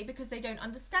seriously because they don't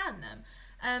understand them.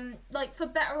 Like, for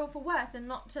better or for worse, and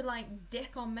not to like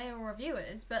dick on male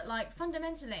reviewers, but like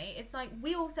fundamentally it's like,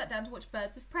 we all sat down to watch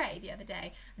Birds of Prey the other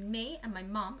day, and me and my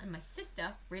mum and my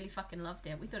sister really fucking loved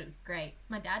it. We thought it was great.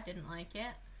 My dad didn't like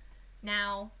it.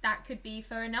 Now, that could be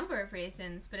for a number of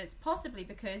reasons, but it's possibly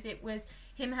because it was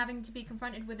him having to be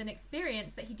confronted with an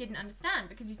experience that he didn't understand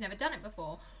because he's never done it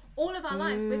before. All of our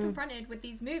lives, we're confronted with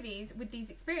these movies, with these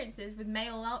experiences, with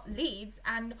male leads,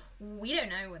 and we don't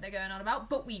know what they're going on about,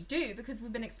 but we do because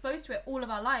we've been exposed to it all of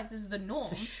our lives as the norm.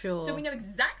 For sure. So we know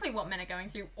exactly what men are going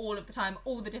through all of the time,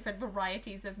 all the different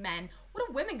varieties of men. What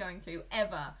are women going through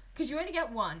ever? Because you only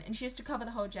get one, and she has to cover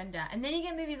the whole gender. And then you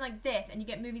get movies like this, and you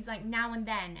get movies like Now and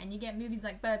Then, and you get movies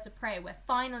like Birds of Prey, where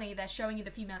finally they're showing you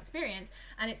the female experience,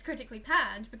 and it's critically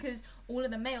panned because all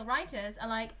of the male writers are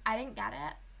like, I didn't get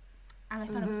it. And I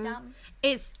thought it was dumb.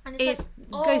 It's like,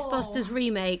 Ghostbusters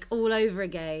remake all over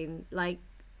again. Like,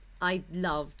 I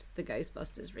loved the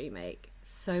Ghostbusters remake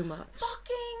so much.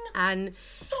 And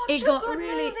such it a got good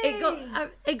really movie.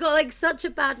 it got like such a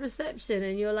bad reception,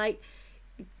 and you're like,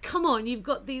 come on, you've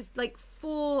got these like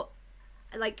 4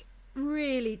 like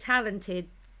really talented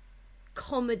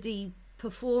comedy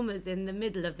performers in the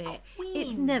middle of it.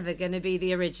 It's never going to be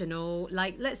the original.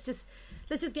 Like, let's just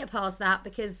get past that,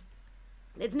 because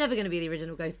it's never going to be the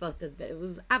original Ghostbusters, but it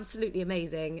was absolutely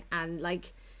amazing. And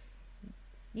like,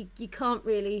 you can't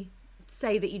really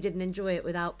say that you didn't enjoy it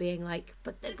without being like,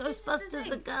 but the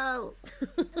Ghostbusters are girls.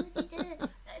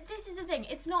 this is the thing,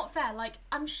 it's not fair. Like,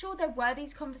 I'm sure there were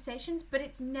these conversations, but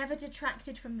it's never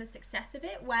detracted from the success of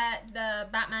it, where the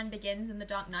Batman Begins and The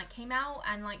Dark Knight came out,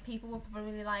 and, like, people were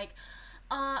probably like,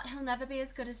 he'll never be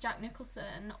as good as Jack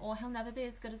Nicholson, or he'll never be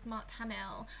as good as Mark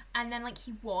Hamill, and then, like,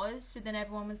 he was, so then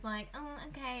everyone was like, oh,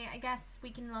 okay, I guess we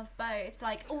can love both.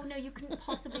 Like, oh, no, you couldn't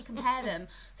possibly compare them.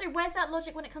 So where's that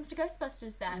logic when it comes to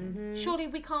Ghostbusters, then? Mm-hmm. Surely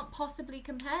we can't possibly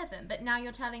compare them, but now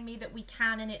you're telling me that we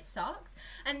can and it sucks?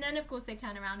 And then, of course, they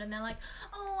turn around and they're like,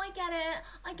 oh, I get it,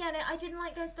 I didn't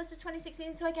like Ghostbusters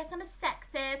 2016, so I guess I'm a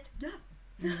sexist. Yeah.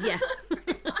 Yeah.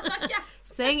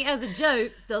 Saying it as a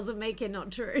joke doesn't make it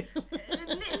not true.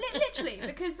 Literally,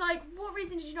 because, like, what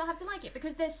reason did you not have to like it?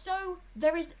 Because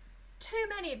there is too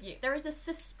many of you. There is a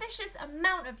suspicious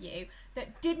amount of you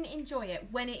that didn't enjoy it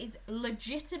when it is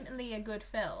legitimately a good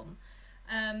film.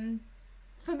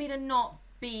 For me to not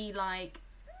be like,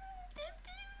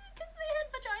 because they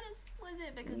had vaginas. Was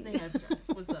it because they had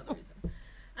vaginas? Was that the reason?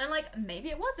 And, like, maybe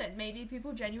it wasn't. Maybe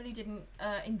people genuinely didn't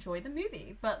enjoy the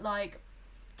movie. But, like,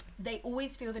 they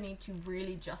always feel the need to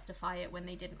really justify it when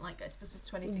they didn't like Ghostbusters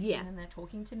 2016 and they're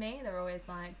talking to me. They're always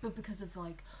like, but because of,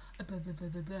 like, blah, blah, blah,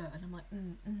 blah, blah. And I'm like,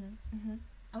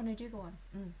 oh, no, do go on.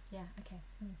 Yeah, okay.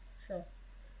 Sure.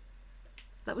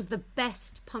 That was the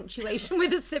best punctuation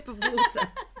with a sip of water.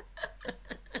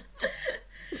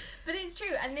 But it's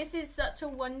true, and this is such a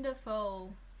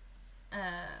wonderful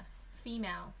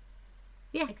female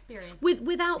experience.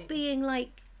 Without being,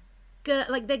 like,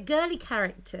 they're girly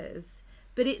characters,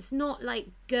 but it's not, like,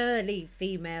 girly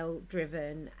female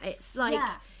driven. It's like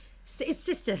it's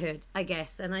sisterhood, I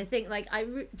guess. And I think, like,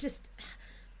 just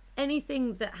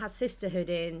anything that has sisterhood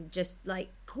in just,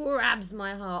 like, grabs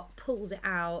my heart, pulls it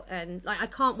out, and, like, I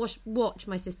can't watch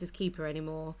My Sister's Keeper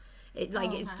anymore. It,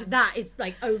 like, that is,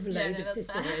 like, overload of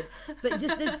sisterhood. But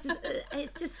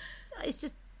it's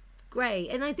just great.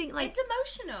 And I think, like, it's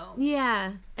emotional.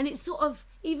 Yeah. And it's sort of,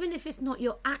 even if it's not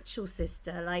your actual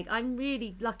sister, like, I'm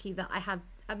really lucky that I have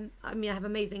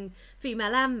amazing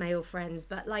female and male friends,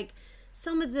 but, like,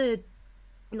 some of the,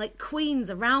 like, queens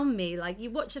around me, like, you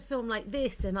watch a film like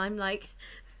this and I'm like,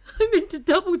 I'm into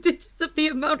double digits of the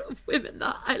amount of women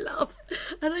that I love,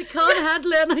 and I can't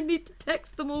handle it, and I need to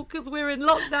text them all because we're in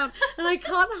lockdown, and I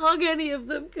can't hug any of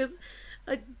them because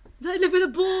I live with a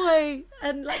boy,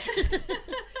 and, like,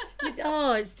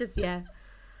 it's just, Yeah.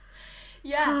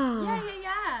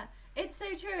 It's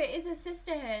so true. It is a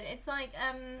sisterhood. It's like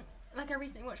I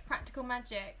recently watched Practical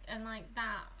Magic, and, like,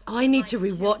 that. I need to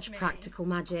rewatch Practical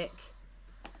Magic.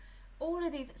 All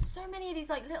of these, so many of these,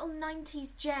 like, little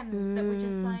 90s gems that were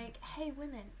just like, hey,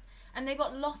 women. And they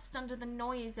got lost under the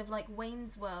noise of, like,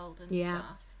 Wayne's World and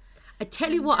stuff. I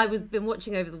tell you what, been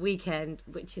watching over the weekend,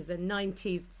 which is a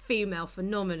 90s female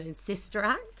phenomenon, Sister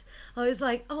Act. I was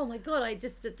like, oh my God, I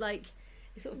just did, like,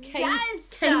 it sort of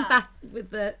came back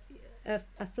with a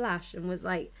flash and was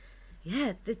like,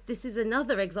 yeah, this is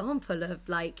another example of,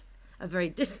 like, a very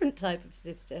different type of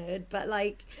sisterhood, but,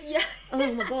 like,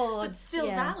 oh my God, but still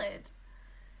valid.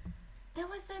 There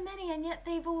were so many, and yet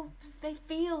they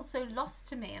feel so lost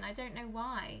to me, and I don't know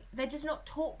why. They're just not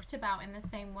talked about in the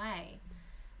same way.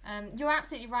 You're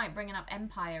absolutely right, bringing up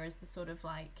Empire as the sort of,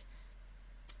 like,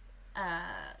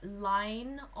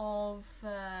 line of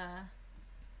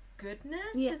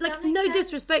goodness. Yeah, like, no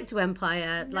disrespect to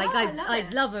Empire. No, like,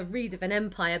 I'd love love a read of an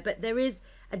Empire, but there is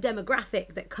a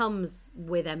demographic that comes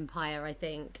with Empire, I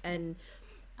think, and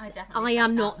I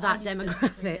am not that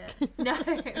demographic. No,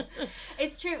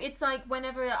 it's true. It's like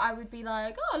whenever I would be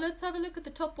like, oh, let's have a look at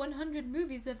the top 100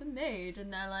 movies ever made,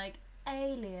 and they're like,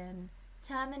 Alien,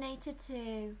 Terminator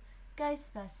 2,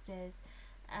 Ghostbusters,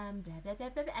 blah, blah, blah,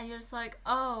 blah, blah. And you're just like,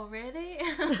 oh, really?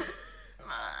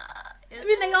 I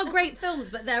mean, they are great films,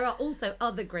 but there are also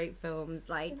other great films.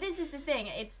 Like, this is the thing.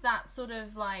 It's that sort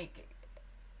of, like,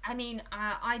 I mean,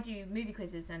 I do movie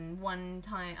quizzes, and one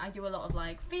time I do a lot of,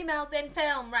 like, females in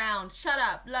film round, shut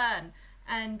up, learn.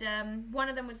 And one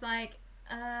of them was like,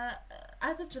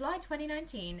 as of July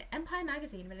 2019, Empire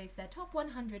Magazine released their top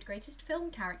 100 greatest film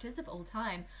characters of all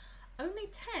time. Only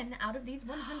 10 out of these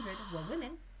 100 were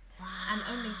women, and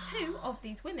only 2 of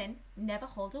these women never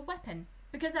hold a weapon.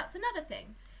 Because that's another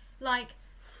thing. Like,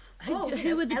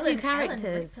 who were the two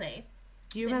characters? Ellen Ripley,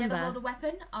 do you remember? Never hold a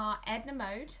weapon are Edna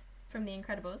Mode from The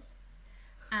Incredibles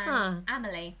and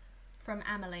Amelie from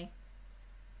Amelie.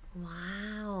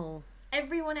 Wow.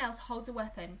 Everyone else holds a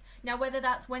weapon. Now, whether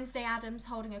that's Wednesday Addams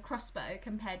holding a crossbow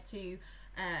compared to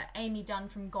Amy Dunn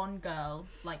from Gone Girl,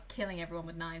 like, killing everyone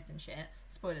with knives and shit.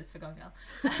 Spoilers for Gone Girl.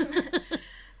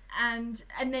 And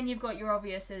then you've got your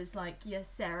obviouses, like your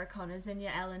Sarah Connors and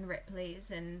your Ellen Ripleys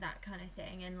and that kind of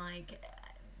thing. And, like,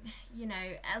 you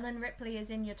know, Ellen Ripley is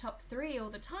in your top 3 all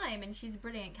the time, and she's a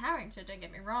brilliant character, don't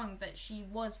get me wrong, but she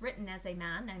was written as a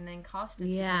man and then cast as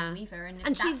Sigourney Weaver,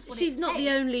 and she's not the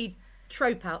only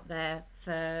trope out there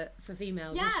for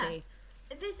females, is she?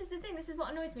 This is the thing, this is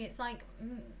what annoys me. It's like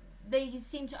they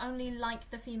seem to only like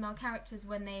the female characters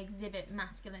when they exhibit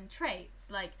masculine traits.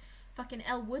 Like, fucking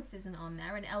Elle Woods isn't on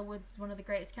there, and Elle Woods is one of the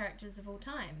greatest characters of all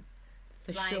time.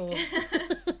 For sure.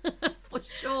 For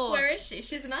sure. Where is she?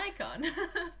 She's an icon.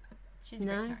 She's a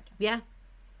great character. Yeah.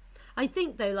 I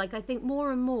think, though, like, I think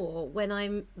more and more when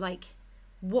I'm, like,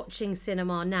 watching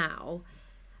cinema now,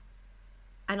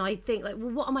 and I think, like,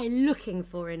 well, what am I looking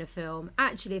for in a film?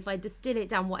 Actually, if I distill it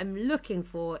down, what I'm looking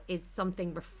for is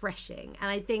something refreshing. And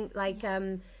I think, like,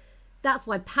 that's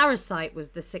why Parasite was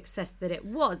the success that it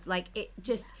was. Like,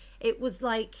 it was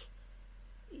like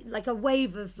a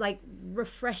wave of, like,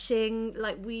 refreshing,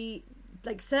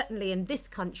 like certainly in this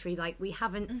country, like, we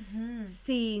haven't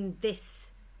seen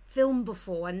this film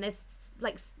before, and there's,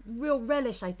 like, real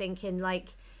relish, I think, in,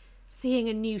 like, seeing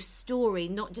a new story,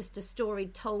 not just a story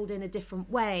told in a different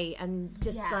way, and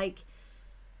just like,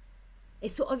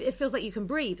 it feels like you can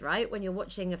breathe, right, when you're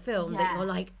watching a film, that you're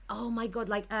like, oh my god,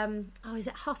 like, is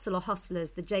it Hustle or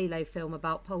Hustlers, the J-Lo film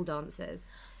about pole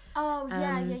dancers? Oh,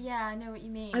 yeah, I know what you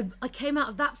mean. I came out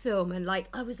of that film and, like,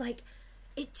 I was like,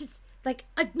 it just, like,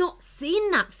 I've not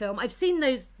seen that film. I've seen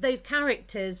those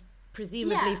characters,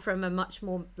 presumably from a much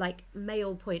more, like,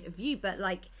 male point of view, but,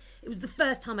 like, it was the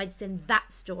first time I'd seen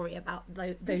that story about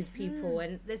those people,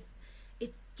 and it's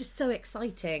just so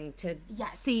exciting to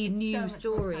see new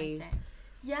stories.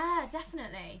 Yeah,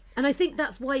 definitely. And I think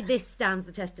that's why this stands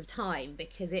the test of time,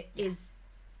 because it is,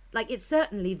 like, it's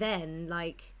certainly then,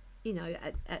 like, you know,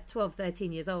 at 12,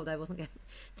 13 years old, I wasn't going,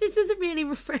 this is a really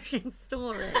refreshing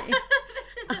story.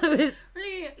 This is a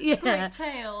really great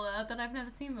tale that I've never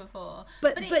seen before.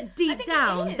 But deep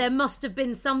down, there must have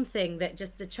been something that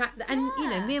just attracted. And, you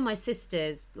know, me and my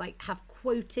sisters, like, have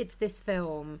quoted this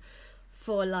film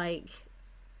for, like,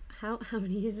 how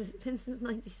many years has it been since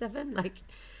 97? Like,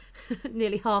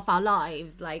 nearly half our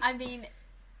lives. Like, I mean,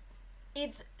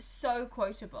 it's so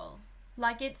quotable.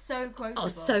 Like, it's so quotable. Oh,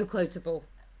 so quotable.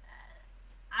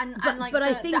 And like, but the,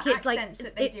 I think the it's accents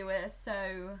like that they do are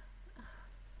so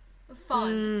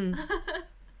fun.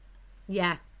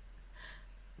 Yeah.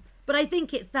 But I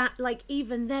think it's that, like,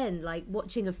 even then, like,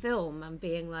 watching a film and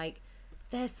being like,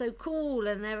 they're so cool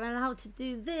and they're allowed to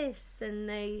do this and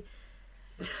they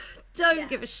don't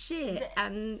give a shit,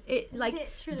 and it, like,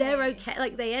 literally, they're okay,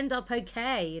 like, they end up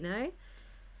okay, you know?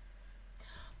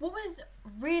 What was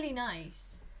really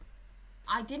nice,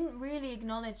 I didn't really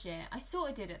acknowledge it, I sort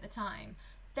of did at the time,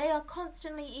 they are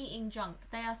constantly eating junk.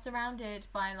 They are surrounded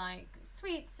by, like,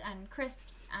 sweets and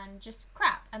crisps and just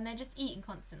crap, and they're just eating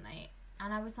constantly.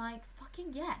 And I was like,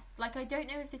 fucking yes. Like, I don't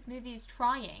know if this movie is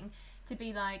trying to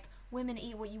be like, women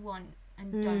eat what you want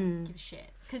and don't give a shit.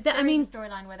 Because there is a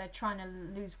storyline where they're trying to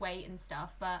lose weight and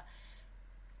stuff, but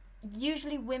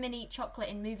usually women eat chocolate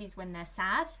in movies when they're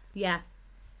sad. Yeah.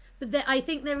 But I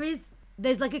think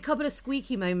there's like a couple of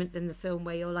squeaky moments in the film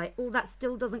where you're like, oh, that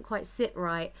still doesn't quite sit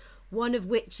right. One of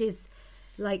which is,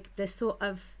 like, the sort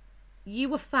of, you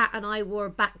were fat and I wore a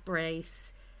back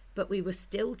brace, but we were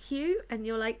still cute. And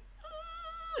you're like,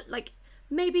 oh, like,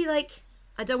 maybe, like,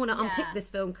 I don't want to unpick this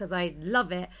film because I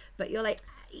love it, but you're like,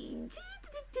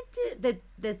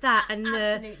 there's that. And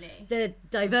the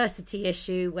diversity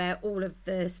issue where all of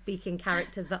the speaking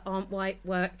characters that aren't white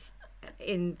work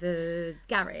in the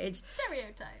garage.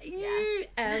 Stereotype,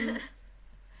 yeah.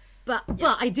 But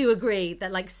I do agree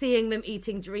that, like, seeing them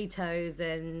eating Doritos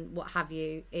and what have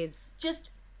you is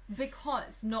just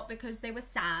because, not because they were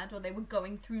sad or they were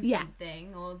going through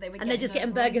something or they were, and they're just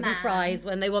getting burgers and fries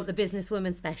when they want the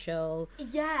businesswoman special.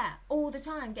 Yeah, all the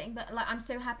time getting, like, I'm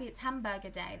so happy it's hamburger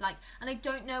day. Like, and I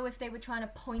don't know if they were trying to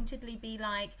pointedly be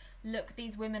like, look,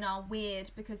 these women are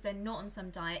weird because they're not on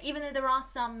some diet, even though there are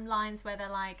some lines where they're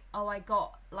like, oh, I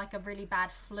got, like, a really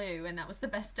bad flu and that was the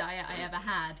best diet I ever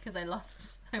had because I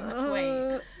lost so much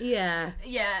weight. Yeah,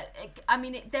 I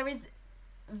mean, there is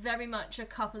very much a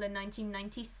couple of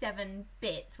 1997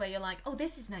 bits where you're like, oh,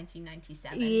 this is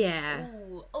 1997. Yeah.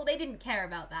 Ooh. Oh, they didn't care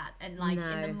about that, and, like,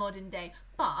 in the modern day.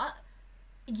 But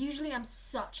usually I'm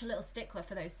such a little stickler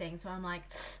for those things where I'm like,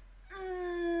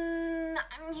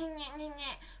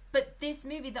 but this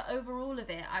movie, the overall of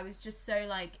it, I was just so,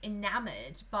 like,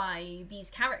 enamored by these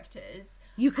characters.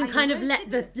 You can kind of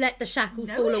let the shackles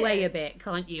fall away a bit,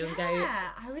 can't you? And go,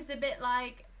 yeah, I was a bit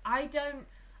like, I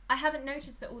haven't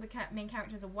noticed that all the main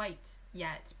characters are white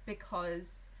yet,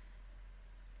 because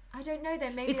I don't know,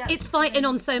 then maybe it's fighting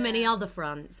on so many other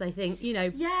fronts, I think, you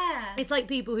know. Yeah. It's like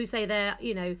people who say they're,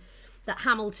 you know, that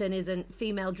Hamilton isn't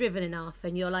female driven enough,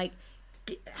 and you're like,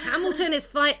 Hamilton is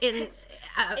fighting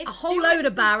a whole load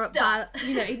of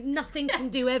nothing can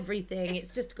do everything.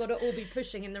 It's just got to all be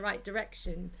pushing in the right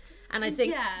direction. And I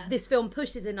think this film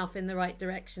pushes enough in the right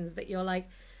directions that you're like,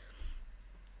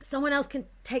 someone else can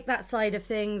take that side of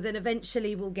things and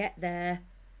eventually we'll get there.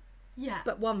 Yeah.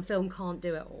 But one film can't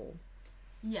do it all.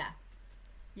 Yeah.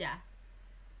 Yeah.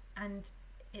 And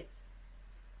it's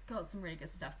got some really good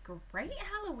stuff. Great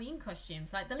Halloween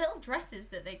costumes. Like, the little dresses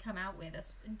that they come out with are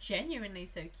genuinely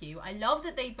so cute. I love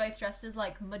that they both dressed as,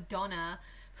 like, Madonna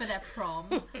for their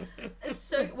prom.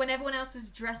 So when everyone else was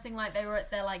dressing like they were at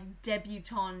their, like,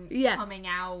 debutante coming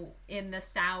out in the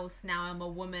South, now I'm a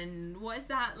woman. What is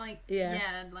that? Like,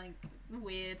 like,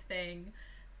 weird thing.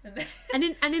 And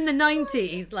in the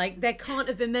 90s, like, there can't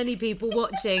have been many people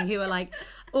watching who are like,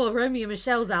 oh, Romeo and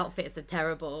Michelle's outfits are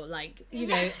terrible. Like, you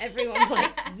know, everyone's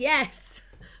like, yes,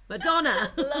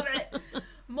 Madonna. Love it.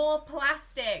 More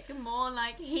plastic, more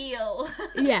like heel.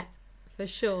 Yeah, for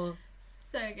sure.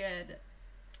 So good.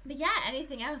 But yeah,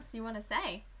 anything else you want to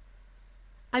say?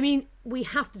 I mean, we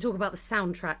have to talk about the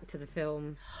soundtrack to the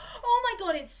film. Oh my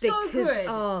God, it's so good.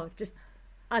 Oh, just...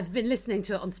 I've been listening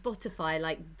to it on Spotify,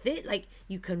 like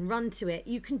you can run to it,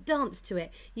 you can dance to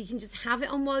it, you can just have it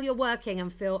on while you're working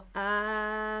and feel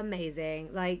amazing.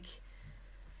 Like,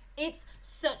 it's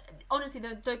so, honestly,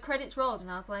 the credits rolled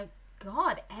and I was like,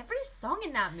 God, every song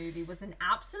in that movie was an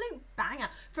absolute banger.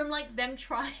 From like them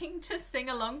trying to sing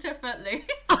along to Footloose,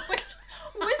 which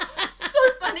was so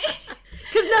funny.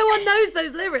 Because no one knows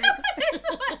those lyrics.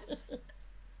 It's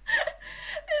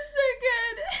so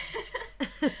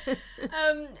good.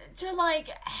 To like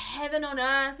Heaven on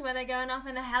Earth, where they're going up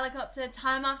in the helicopter,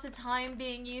 time after time,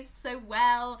 being used so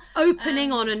well.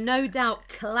 Opening on a No Doubt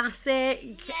classic.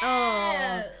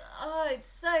 Yeah. Oh,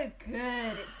 it's so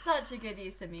good. It's such a good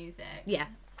use of music. Yeah.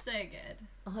 It's so good.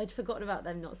 Oh, I'd forgotten about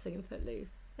them not singing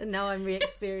Footloose. And now I'm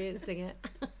re-experiencing it.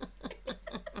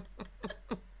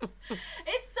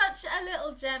 It's such a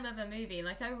little gem of a movie.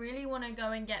 Like, I really want to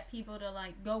go and get people to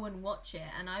like go and watch it,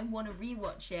 and I want to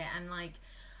rewatch it, and like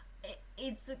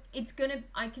it's gonna,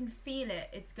 I can feel it.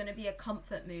 It's gonna be a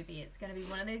comfort movie. It's gonna be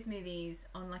one of those movies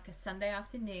on like a Sunday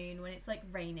afternoon when it's like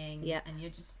raining, and you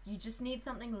just need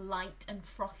something light and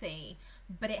frothy,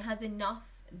 but it has enough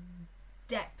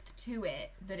depth to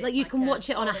it that it's like you can watch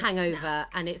it on a hangover snack.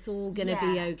 And it's all gonna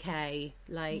be okay.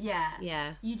 Like,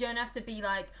 yeah, you don't have to be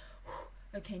like,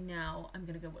 okay, now I'm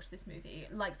gonna go watch this movie.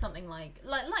 Like something like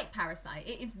Parasite.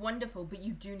 It is wonderful, but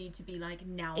you do need to be like,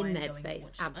 now in I'm that going space.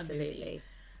 to watch Absolutely. a movie.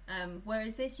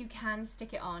 Whereas this, you can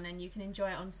stick it on and you can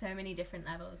enjoy it on so many different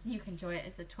levels. You can enjoy it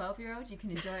as a 12-year-old. You can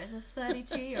enjoy it as a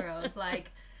 32-year-old.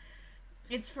 Like,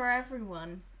 it's for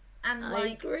everyone. And like, I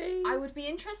agree. I would be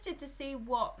interested to see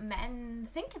what men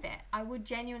think of it. I would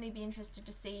genuinely be interested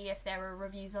to see if there are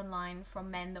reviews online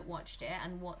from men that watched it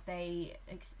and what they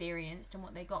experienced and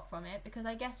what they got from it. Because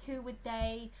I guess, who would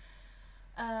they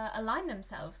align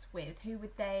themselves with? Who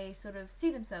would they sort of see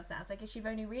themselves as? I guess you've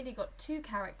only really got two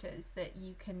characters that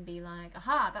you can be like,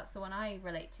 aha, that's the one I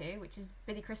relate to, which is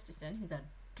Billy Christensen, who's a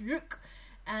dick,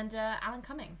 and Alan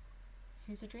Cumming,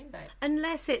 who's a dreamboat.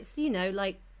 Unless it's, you know,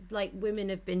 like women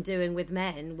have been doing with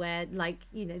men, where, like,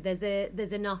 you know,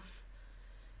 there's enough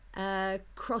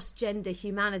cross-gender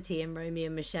humanity in Romeo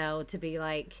and Michelle to be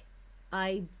like,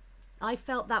 I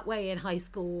felt that way in high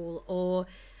school, or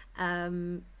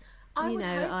I you would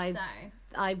know, hope so.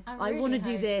 I really want to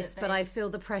do hope this, that but they- I feel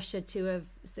the pressure to have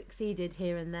succeeded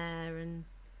here and there, and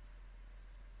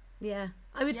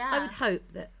I would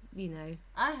hope that, you know,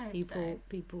 I hope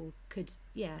people could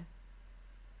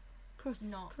cross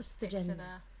the stick to genders.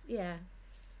 Yeah,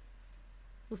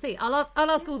 we'll see. I'll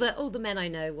ask all the men I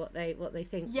know what they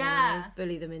think. Yeah. when I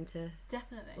bully them into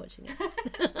definitely watching it.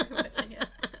 watching it.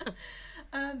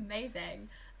 Amazing.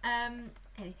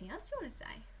 Anything else you want to say?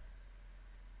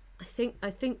 I think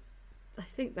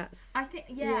that's. I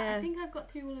think I've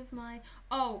got through all of my.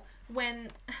 Oh,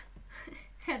 when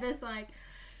Heather's like,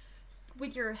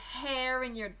 with your hair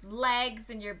and your legs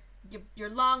and your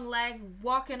long legs,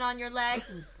 walking on your legs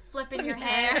and flipping your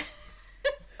hair.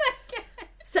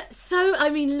 So I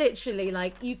mean, literally,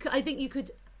 like, I think you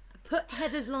could put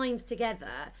Heather's lines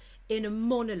together in a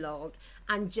monologue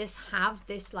and just have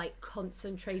this like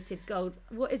concentrated gold.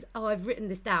 I've written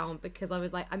this down because I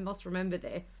was like, I must remember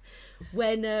this.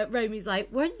 When Romy's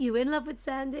like, weren't you in love with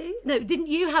Sandy? No, didn't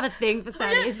you have a thing for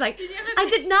Sandy? It's like, I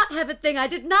did not have a thing. I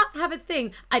did not have a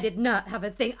thing. I did not have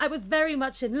a thing. I was very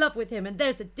much in love with him, and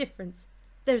there's a difference.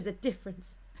 There's a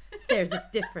difference. There's a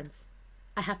difference.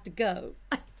 I have to go.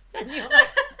 And you're like,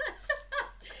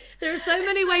 there are so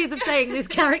many ways of saying this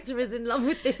character is in love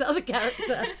with this other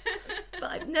character.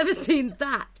 But I've never seen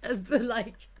that as the,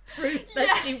 like, proof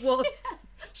that she was.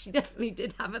 She definitely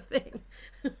did have a thing.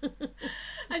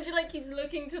 And she, like, keeps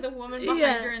looking to the woman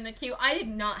behind her in the queue. I did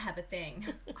not have a thing.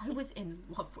 I was in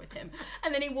love with him.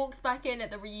 And then he walks back in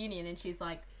at the reunion and she's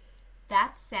like,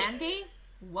 "That's Sandy?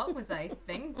 What was I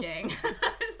thinking?" I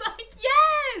was like,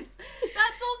 yes!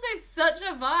 That's also such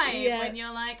a vibe when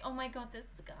you're like, oh my god, this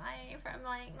guy from,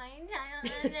 like, my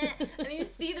childhood. And then you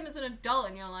see them as an adult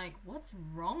and you're like, what's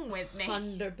wrong with me?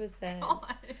 100%.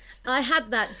 God. I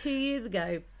had that 2 years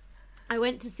ago. I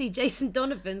went to see Jason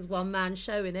Donovan's one-man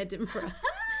show in Edinburgh.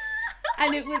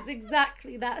 And it was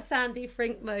exactly that Sandy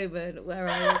Frink moment where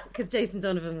I was... Because Jason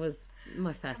Donovan was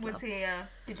my first love. Was he,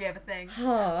 did you have a thing?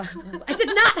 Oh, I did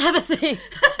not have a thing.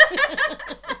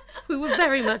 We were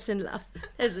very much in love.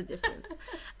 There's a difference.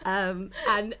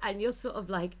 And you're sort of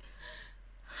like,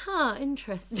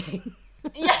 interesting.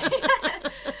 Yeah.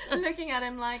 Looking at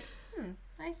him like,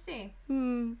 I see.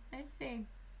 I see.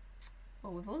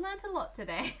 Well, we've all learnt a lot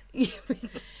today.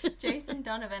 Jason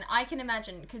Donovan. I can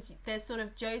imagine, because there's sort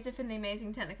of Joseph in the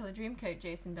Amazing Technicolor Dreamcoat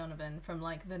Jason Donovan from,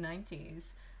 like, the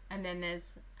 90s. And then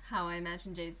there's how I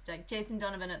imagine Jason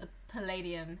Donovan at the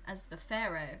Palladium as the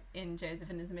Pharaoh in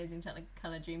Joseph and His Amazing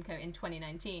Technicolor Dreamcoat in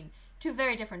 2019. Two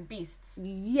very different beasts.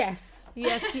 Yes.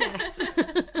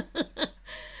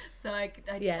 So I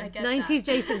get 90s that.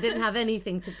 Jason didn't have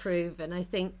anything to prove, and I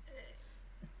think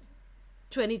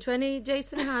 2020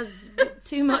 Jason has a bit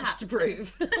too much to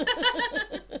prove.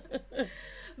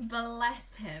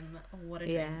 Bless him. What a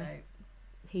dreamboat.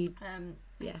 He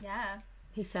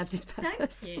he served his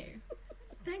purpose.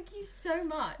 Thank you so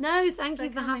much. No, thank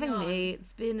you for having me.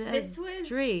 It's been a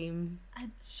dream. A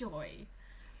joy.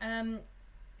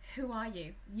 Who are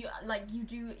you?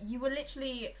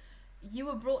 You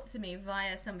were brought to me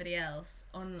via somebody else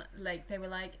on, like, they were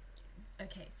like,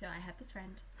 okay, so I have this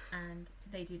friend and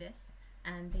they do this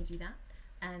and they do that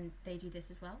and they do this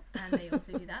as well and they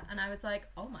also do that, and I was like,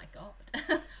 oh my god,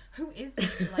 who is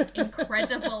this, like,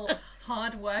 incredible,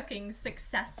 hardworking,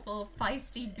 successful,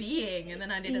 feisty being? And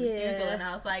then I did a Google and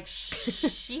I was like,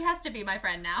 she has to be my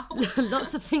friend now.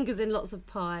 Lots of fingers in lots of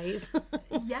pies.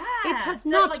 Yeah, it has so,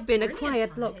 not like, been a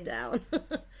brilliant quiet pies. lockdown.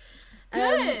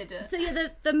 Good. So yeah,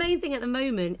 the main thing at the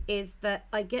moment is that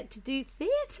I get to do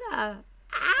theatre.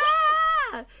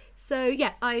 So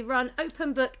yeah, I run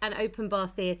Open Book and Open Bar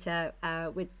Theatre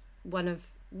with one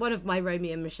of my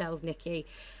Romeo and Michelle's, Nikki,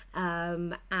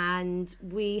 and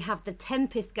we have The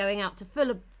Tempest going out to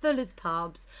Fuller's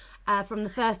pubs from the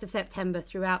 1st of September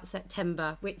throughout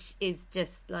September, which is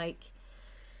just like,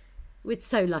 we're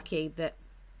so lucky that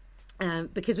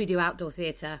because we do outdoor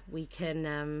theatre, we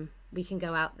can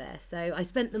go out there. So I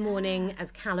spent the morning as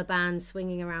Caliban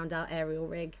swinging around our aerial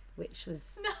rig, which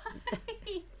was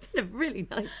it's been a really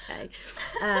nice day.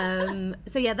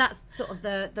 So yeah, that's sort of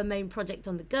the main project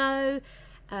on the go.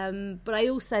 But I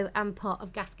also am part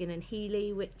of Gaskin and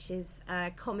Healy, which is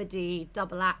a comedy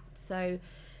double act. So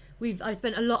I've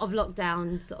spent a lot of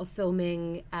lockdown sort of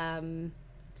filming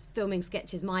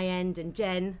sketches my end, and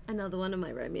Jen, another one of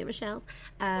my Romeo and Michelle's,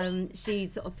 she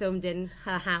sort of filmed in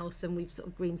her house, and we've sort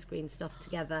of green screen stuff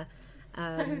together.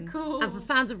 So cool. And for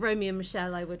fans of Romeo and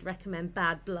Michelle, I would recommend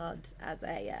Bad Blood as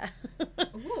a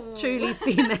truly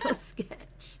female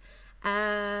sketch.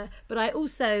 But I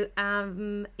also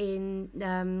am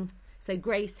in so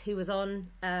Grace, who was on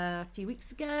a few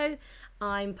weeks ago,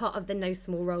 I'm part of the No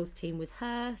Small Roles team with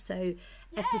her. So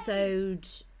episode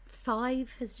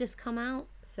 5 has just come out,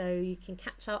 so you can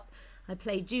catch up. I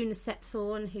play Juna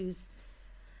Septhorn, who's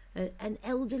an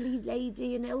elderly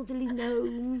lady, an elderly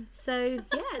gnome. So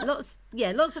lots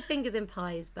of fingers in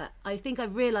pies. But I think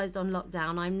I've realised on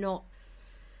lockdown, I'm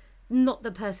not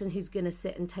the person who's going to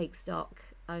sit and take stock.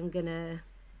 I'm going to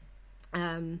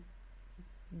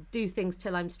do things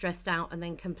till I'm stressed out and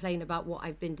then complain about what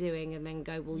I've been doing and then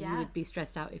go, well, you would be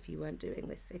stressed out if you weren't doing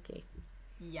this, Vicky.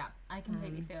 Yeah, I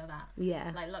completely feel that.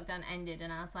 Yeah. Like, lockdown ended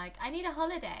and I was like, I need a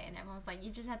holiday. And everyone was like, you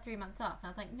just had 3 months off. And I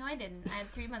was like, no, I didn't. I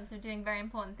had 3 months of doing very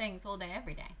important things all day,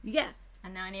 every day. Yeah.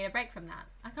 And now I need a break from that.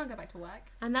 I can't go back to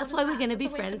work. And that's why we're going to be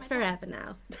friends forever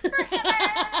now.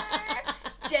 Forever!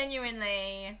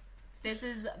 Genuinely. This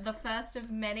is the first of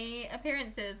many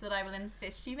appearances that I will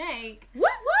insist you make.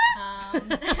 What?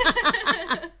 Um,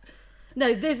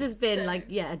 No, this has been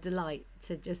a delight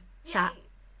to just chat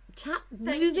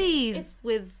movies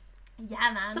with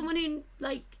man. someone who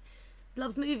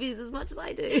loves movies as much as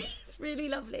I do. It's really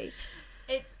lovely.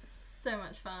 It's so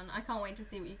much fun. I can't wait to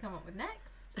see what you come up with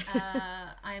next.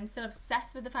 I am still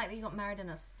obsessed with the fact that you got married in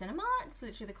a cinema. It's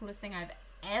literally the coolest thing I've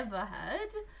ever heard.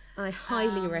 I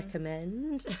highly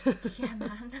recommend. Yeah,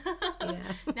 man. Yeah.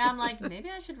 Now I'm like, maybe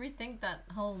I should rethink that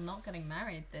whole not getting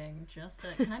married thing.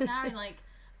 Can I marry like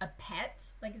a pet?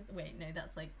 Like, wait, no,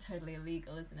 that's like totally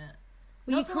illegal, isn't it?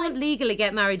 Well, you can't legally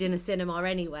get married in a cinema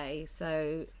anyway,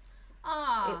 so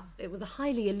it was a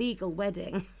highly illegal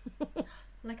wedding.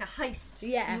 Like a heist.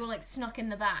 Yeah. You were like snuck in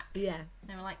the back. Yeah.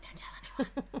 They were like, don't tell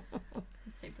anyone.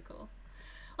 It's super cool.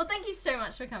 Well, thank you so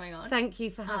much for coming on. Thank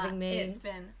you for having me. It's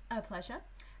been a pleasure.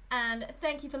 And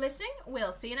thank you for listening.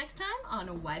 We'll see you next time on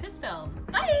Why This Film.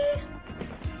 Bye!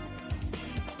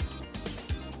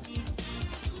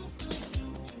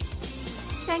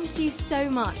 Thank you so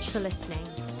much for listening.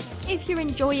 If you're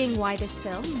enjoying Why This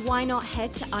Film, why not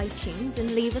head to iTunes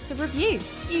and leave us a review?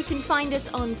 You can find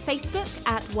us on Facebook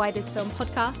at Why This Film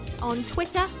Podcast, on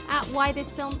Twitter at Why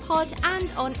This Film Pod, and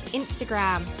on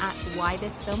Instagram at Why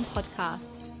This Film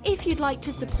Podcast. If you'd like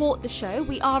to support the show,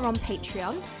 we are on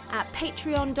Patreon at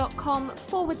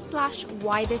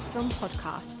patreon.com/Why This Film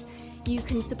Podcast. You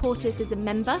can support us as a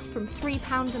member from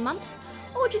 £3 a month,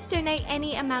 or just donate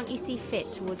any amount you see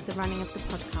fit towards the running of the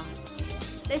podcast.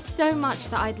 There's so much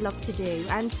that I'd love to do,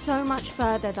 and so much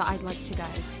further that I'd like to go.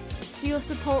 So your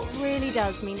support really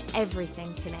does mean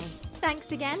everything to me.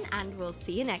 Thanks again, and we'll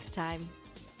see you next time.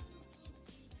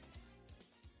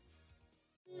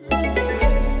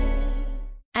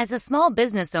 As a small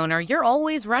business owner, you're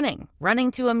always running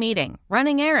to a meeting,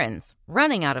 running errands,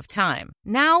 running out of time.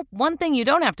 Now, one thing you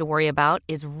don't have to worry about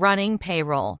is running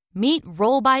payroll. Meet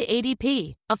Roll by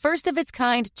ADP, a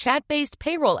first-of-its-kind chat-based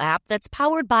payroll app that's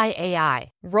powered by AI.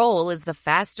 Roll is the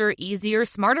faster, easier,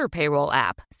 smarter payroll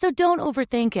app. So don't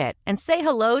overthink it and say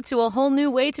hello to a whole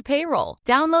new way to payroll.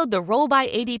 Download the Roll by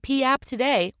ADP app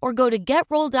today or go to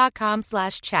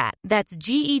getroll.com/chat. That's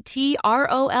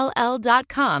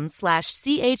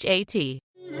GETROLL.com/CHAT.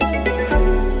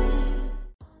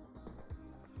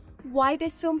 Why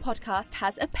This Film Podcast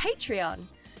has a Patreon.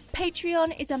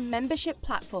 Patreon is a membership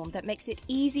platform that makes it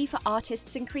easy for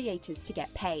artists and creators to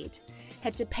get paid.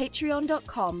 Head to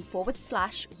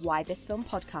patreon.com/Why This Film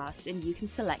Podcast and you can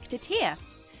select a tier.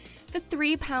 For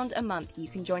 £3 a month, you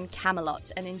can join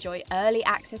Camelot and enjoy early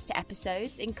access to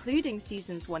episodes, including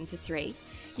seasons 1 to 3.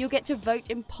 You'll get to vote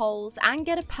in polls and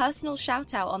get a personal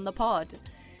shout out on the pod.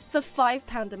 For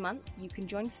 £5 a month, you can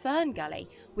join Fern Gully.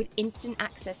 With instant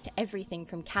access to everything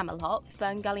from Camelot,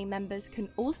 Fern Gully members can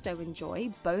also enjoy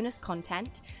bonus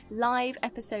content, live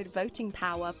episode voting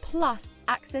power, plus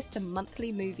access to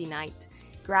monthly movie night.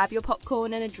 Grab your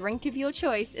popcorn and a drink of your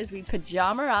choice as we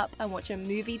pajama up and watch a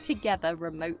movie together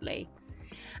remotely.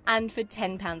 And for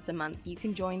 £10 a month, you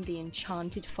can join the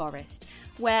Enchanted Forest,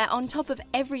 where on top of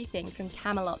everything from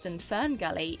Camelot and Fern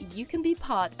Gully, you can be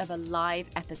part of a live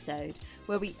episode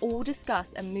where we all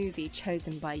discuss a movie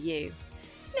chosen by you.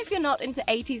 And if you're not into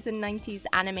 80s and 90s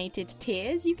animated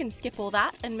tiers, you can skip all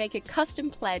that and make a custom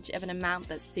pledge of an amount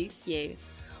that suits you.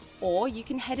 Or you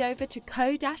can head over to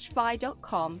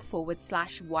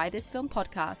ko-fi.com/Why This Film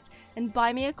Podcast and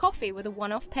buy me a coffee with a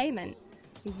one-off payment.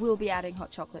 We will be adding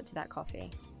hot chocolate to that coffee.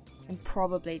 And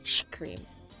probably cream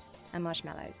and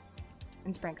marshmallows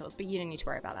and sprinkles, but you don't need to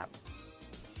worry about that.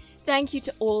 Thank you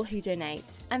to all who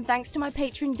donate, and thanks to my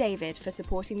patron David for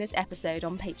supporting this episode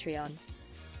on Patreon.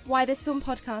 Why This Film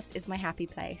Podcast is my happy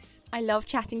place. I love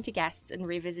chatting to guests and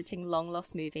revisiting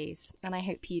long-lost movies, and I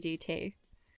hope you do too.